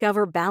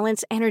rediscover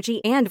balance,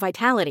 energy, and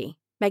vitality.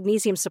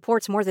 Magnesium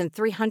supports more than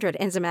 300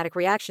 enzymatic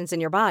reactions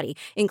in your body,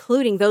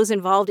 including those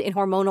involved in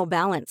hormonal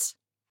balance.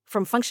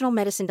 From functional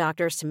medicine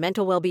doctors to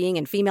mental well-being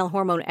and female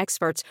hormone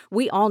experts,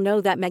 we all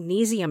know that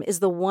magnesium is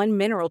the one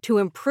mineral to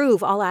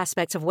improve all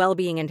aspects of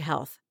well-being and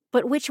health.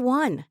 But which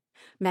one?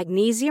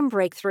 Magnesium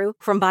Breakthrough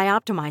from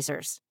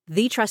Bioptimizers,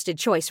 the trusted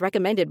choice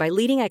recommended by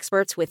leading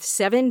experts with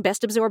 7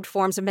 best-absorbed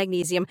forms of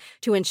magnesium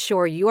to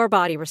ensure your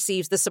body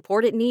receives the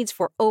support it needs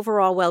for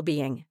overall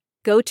well-being.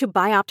 Go to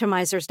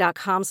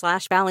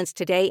bioptimizers.com/balance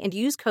today and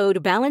use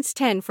code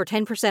BALANCE10 for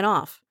 10%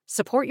 off.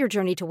 Support your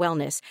journey to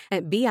wellness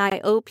at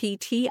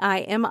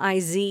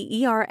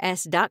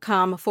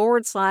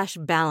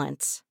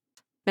bioptimizers.com/balance.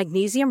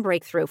 Magnesium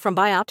Breakthrough from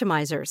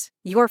Bioptimizers,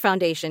 your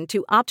foundation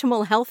to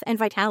optimal health and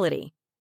vitality.